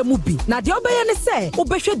ebehye mu bi na de obeye ne se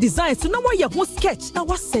obehwe design so na wo ye ho sketch na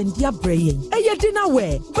wa send ya brain eye dinner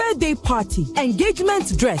wear birthday party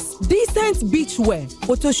engagement dress decent beach wear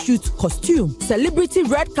photo shoot costume celebrity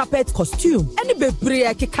red carpet costume any bebre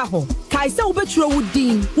akeka ho kaisa obetro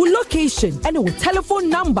wudin wo location and wo telephone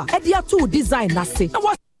number edia to design na se na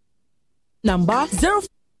what number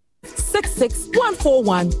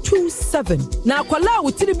 066141127 na kwala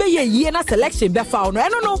wutiri be ye na selection be fa no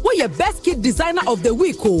eno no wo ye best kid designer of the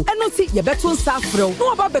week o eno ti ye beto nsafro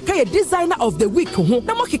no oba be ka designer of the week ho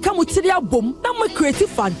na mo keka mo tiri abom na mo create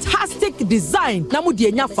fantastic design na mo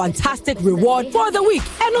de nya fantastic reward for the week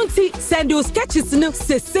eno ti send your sketches no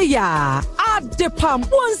sese ya adepam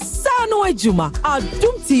wonsano ejuma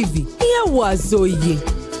Adom TV here was oye.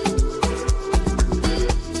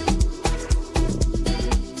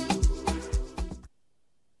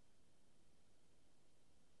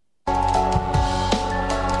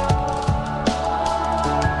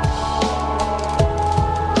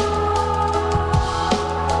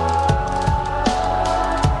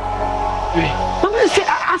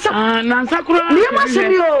 Nansa kura me ma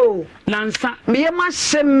semio nansa me ma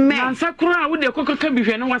semme nansa kura wo de kokaka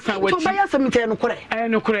bihwe no wasa wachi to ba ya semite no kore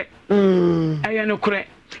no kore no kore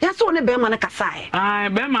ya so ne be ma na kasae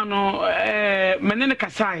be ma no mene ne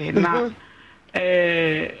kasae na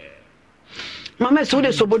mama so de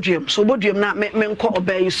soboduem na me nko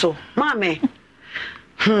obayi so mama me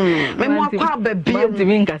mo akwa babiem ti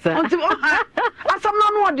min kasa asam na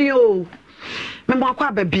no ode o me mo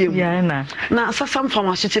akwa babiem na asasam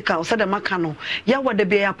pharmaceutical said the makano ya wode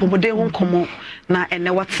be ya pomode ho nkomo na ene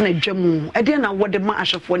watena dwamu e de na wode ma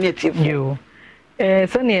ahwefo ne atifo yo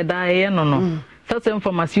sane da ye no Some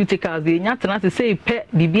pharmaceuticals, the Yatana say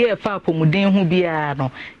pet BBA fa pomuden who be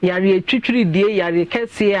no. Yari twitri die yari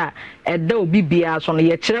kesia a do bibia so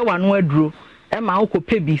ye chere one wadru. Emma oko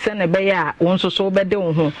pebi sene be ya won so be de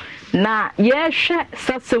ho. Na ye hwe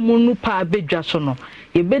sasemunu pa bedwa so no.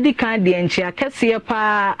 Ye bedi kan de enchia kesia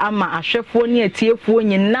pa ama ahwefo ne atiefo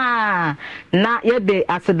nyina na ye de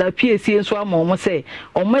aseda piesie so ama omo say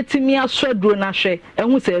omatimi asodro na hwe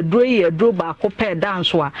ehu say adro ye adro ba ko pe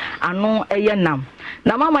dance a ano eye nam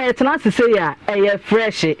na mama ye tena se ya eye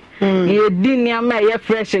fresh ye di niam eye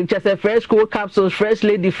fresh just a fresh cool capsules fresh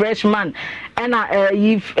lady fresh man and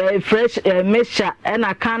fresh mesha and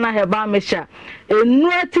a kana heba mesha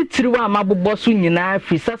enu atitiriwa mabobo so nyina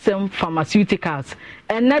free sasem pharmaceuticals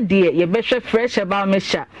and na de ye behwe fresh heba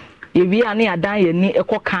mesha ye bi ani adan ye ni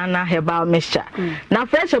ekokana heba mesha na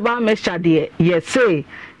fresh heba mesha de ye say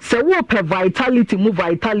wo per vitality mu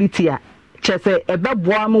vitality a chese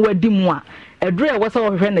ebeboa mu wadi mu a edru e wasa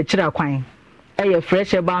wo hwe na kira kwan eye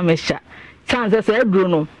fresh heba mesha chance say edru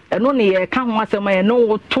no eno ne ye ka ho asema ye no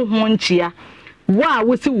wo to ho nchia wa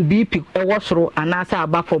wo si wo BP e wo soro anasa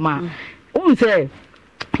aba foma say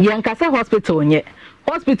ye nkasa hospital nye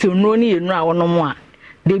hospital no ni enu a wono mu a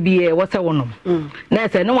de bi e wo se wono na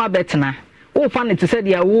say no wa betena wo fa ne tse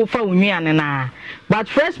de wo fa onwiane na but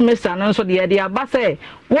fresh mister no so de aba say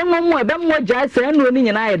wono mu e be mo gya say no ni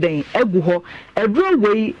nyina ye den agu ho edro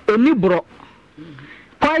wei enibro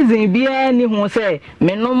poison bia ni hu say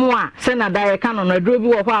menomu a se na da ye ka no edro bi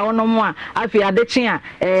wo ho a wono mu a afi adeche a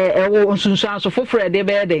wo nsunsuan so foforo de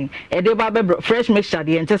be den e de ba be fresh mixture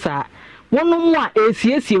de ntesa wono mu a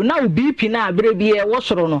esiesie na BP na abere bi e wo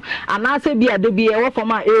soro no anase bi ade bi e wo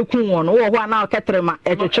fama ekun won wo ho na oketrema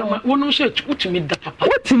etwetwe wono se utimi da papa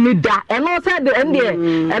utimi da eno se de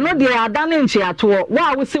eno de adane nchi ato wo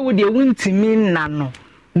a wo se wo de wuntimi nna no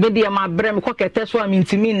bedi ma brem ko kete so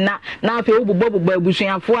amintimi nna na afi obubobubo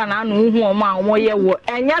abusuafo a na anu hu o ma wo ye wo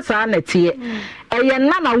enya sa na tie eye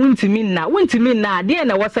nna na wuntimi nna de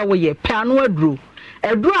na wo se wo ye pa no aduro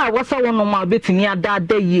edru a wasa wono ma betimi ada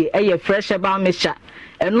ye eye fresh herbal mixture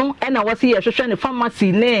eno na wasa ye hwehwe ne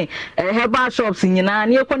pharmacy ne herbal shops nyina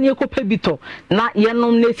ne ekọ pebito na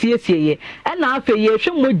yenom na siesie ye na afa ye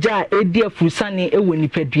hwe moja edi afusane ewo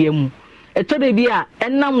nipadua mu etode bi a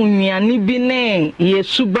enam nnuane bi ne ye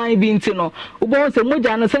suban bi ntino ubo se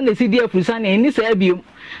moja no se na sidi afusane ni se abiem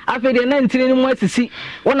afede na ntini ni mu asisi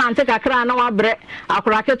wona ante kakra na wabre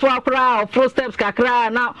akora keto akora four steps kakra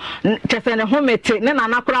na chese ne homete ne na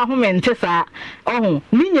nakora homente saa ohun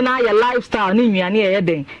ni nyina ye lifestyle ni nnuane ye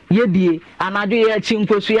den ye die anadwo ye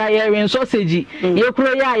chinkwosu ya ye ren sausage ye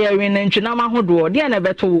kuro ya ye ren ntwina ma hodo de na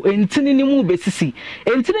beto ntini ni mu besisi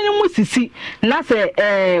ntini ni mu sisi na se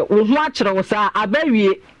wo ho akere wo saa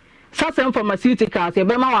abawie Sasem pharmaceuticals ye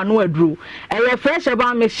bema wa no aduro eye fresh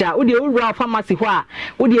herbal mixture wo de owura pharmacy ho a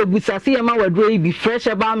wo de ebusase ye ma waduro yi bi fresh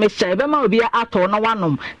herbal mixture ye bema obi ato no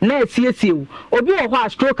wanom na asiesie wo obi wo ho a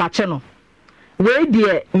stroke ache no we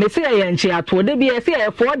de me se ye nchi ato de bi ye se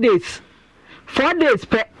 4 days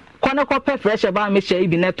pe kwana ko pe fresh herbal mixture yi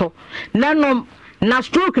bi neto nanom na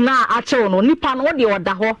stroke na ache wo no nipa no wo de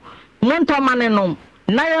oda ho monto mane no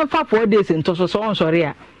na ye fa 4 days nto so on sori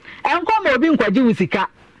a enko ma obi nkwaji wusika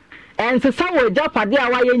ense sawo japade a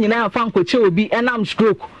waye nyina afa nkoche obi enam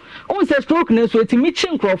stroke on se stroke na so etimi chi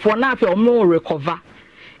nkrofo na afi omo recover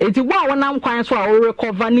eti gbo awonam kwan so a o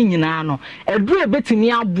recover ni nyina no eduru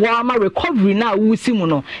ebetimi aboa ma recovery na wusi mu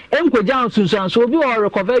no enkwaja nsunsan so obi o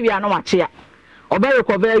recover wi ana wache a obe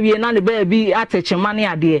recover wi na ne ba bi atechema ne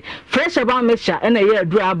ade fresh herbal mixture na ye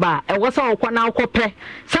eduru aba e wosa okwa na akope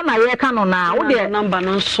sa na ye ka no na wo de number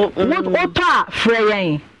no so wo ta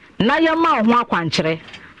freyen na ye ma ho akwankyere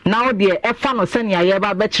na wo de efa no sene ya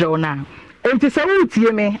ba be kire wo na enti se wo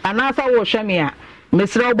tie me anasa wo hwe me a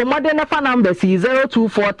mesra obomode na fa number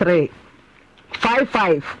 0243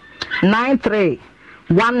 55 93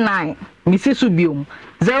 19 misisu biom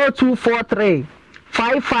 0243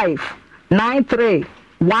 55 93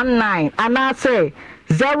 19 anase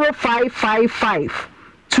 0555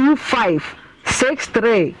 25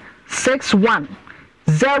 63 61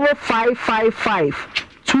 0555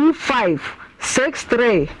 25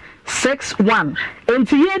 6361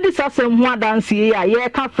 enti ye di sasem ho adanse ya ye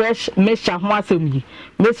ka fresh mixture ho asem yi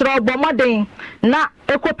mesra obomoden na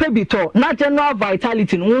ekope bito na general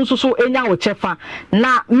vitality no nso so enya wo chefa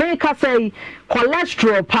na me ka say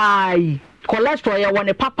cholesterol pai cholesterol ye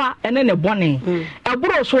woni papa ene ne bone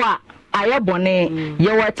eburo so a aye bone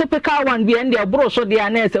ye wa typical one bi ende eburo so de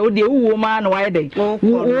anese o de wuwo ma na wa de wo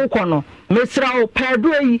kono mesra o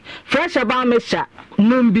pedo yi fresh herbal mixture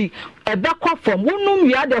numbi ebekwa from wonum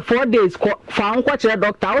wi ade 4 days fa nko kire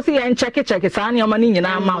doctor wo se ye check saa ne omani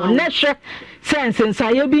nyina ma wo ne hwe sense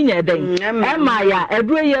nsaye bi nya den ema ya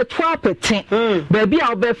edure ye 12% baby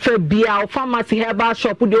a obefa bia o pharmacy herbal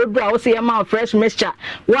shop de odura wo se ye ma fresh mixture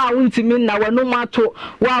wa wuntimi na wanum ato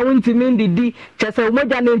wa wuntimi ndidi chese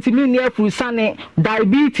moja na ntimi ne afurusane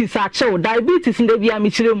diabetes achew diabetes nde bia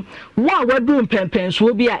mi kirem wa wadu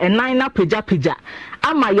mpempenso bi a enan na pagya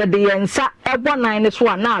ama ye de yensa ebo nan ne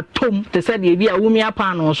so na atom te se de bia wumi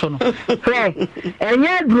apa no so no hwe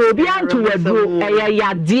enye duro bi anto waduro eye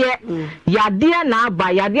yade na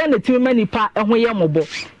aba yade na timi nipa eho ye mobo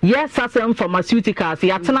yes asem pharmaceuticals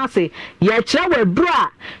ya tena se ye kire waduro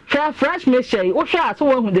a fresh mixture wo hwe aso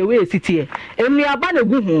wo hu de we sitie emi aba na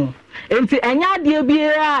gu hu enti enya ade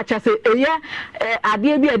bia chase eye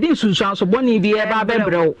ade bia di nsunsuan so boni bia ba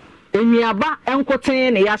bebrɛw enyiaba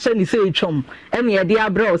enkoten ne yahye ne se etwom ene ye de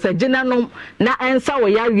abrɛ o se ginanom na ensa wo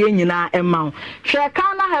yawe nyina emma hwe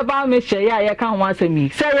kana herbal mixture ya ye kan ho asemi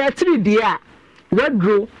se ye 3D a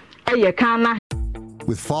wadro eye kana.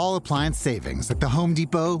 With fall appliance savings at the Home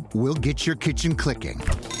Depot, we'll get your kitchen clicking.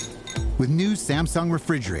 With new Samsung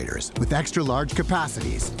refrigerators with extra large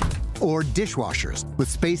capacities, or dishwashers with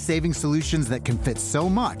space-saving solutions that can fit so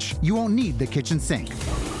much you won't need the kitchen sink.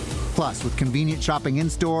 Plus, with convenient shopping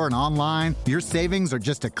in-store and online, your savings are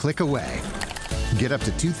just a click away. Get up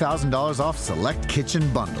to $2,000 off select kitchen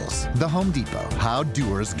bundles. The Home Depot. How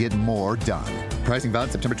doers get more done. Pricing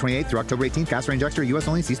valid September 28th through October 18th. Gas range extra. U.S.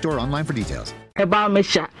 only. See store or online for details. About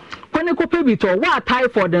Misha. When you copy bito, what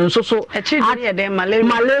typhoid and so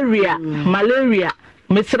malaria.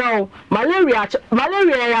 Misrao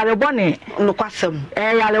malaria ya rebone no kwasem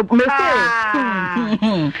ya le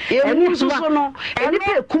eni so no eni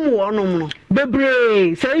pe kum wo no no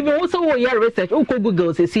bebre say even wo so wo ya research wo ko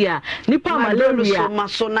Google se sia nipa malaria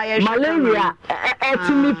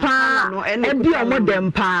etimi pa ebi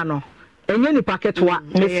omodem pa no enye ni paketwa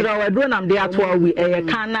mesra wadro nam de atwa wi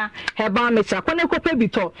kana heba mesra kone kope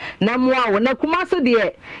bito na moa wo na kuma so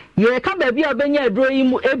de ye ka ba bi obenya adro yi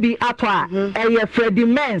mu ebi atwa eye Freddy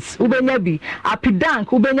Mens ubenya bi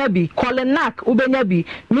Apidank ubenya bi Colenac ubenya bi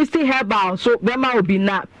Misty Herbal so bema obi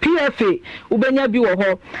na PFA ubenya bi wo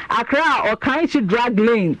ho Accra or Kanchi Drug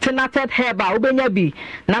Lane Tenated Herbal ubenya bi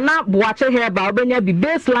Nana Boache Herbal ubenya bi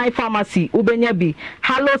Baseline Pharmacy ubenya bi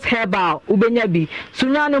Halos Herbal ubenya bi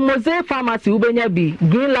Sunyane Mose Pharmacy ubenya bi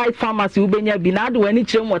Green Light Pharmacy ubenya bi na ade wani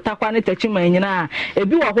kirem watakwa ne techima nyina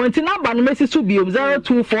ebi wo ho nti number no mesi su biom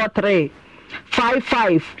 0243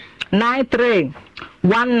 55 93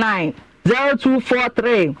 19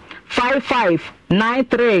 0243 55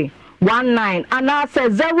 93 19 and I say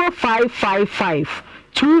 0555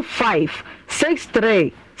 25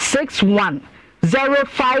 63 61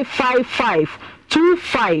 0555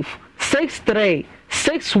 25 63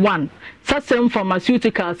 61 Sasem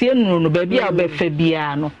Pharmaceuticals no baby abefa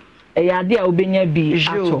bia no eyade a obenya bi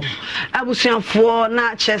ato abusuafo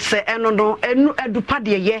na chese eno no enu edupa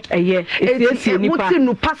de ye esiesie nipa muti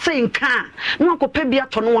no pase nka na akopa bi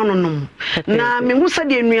ato no wanonom na me hu se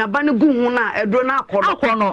de enuaba ne gu hu na edro na akoro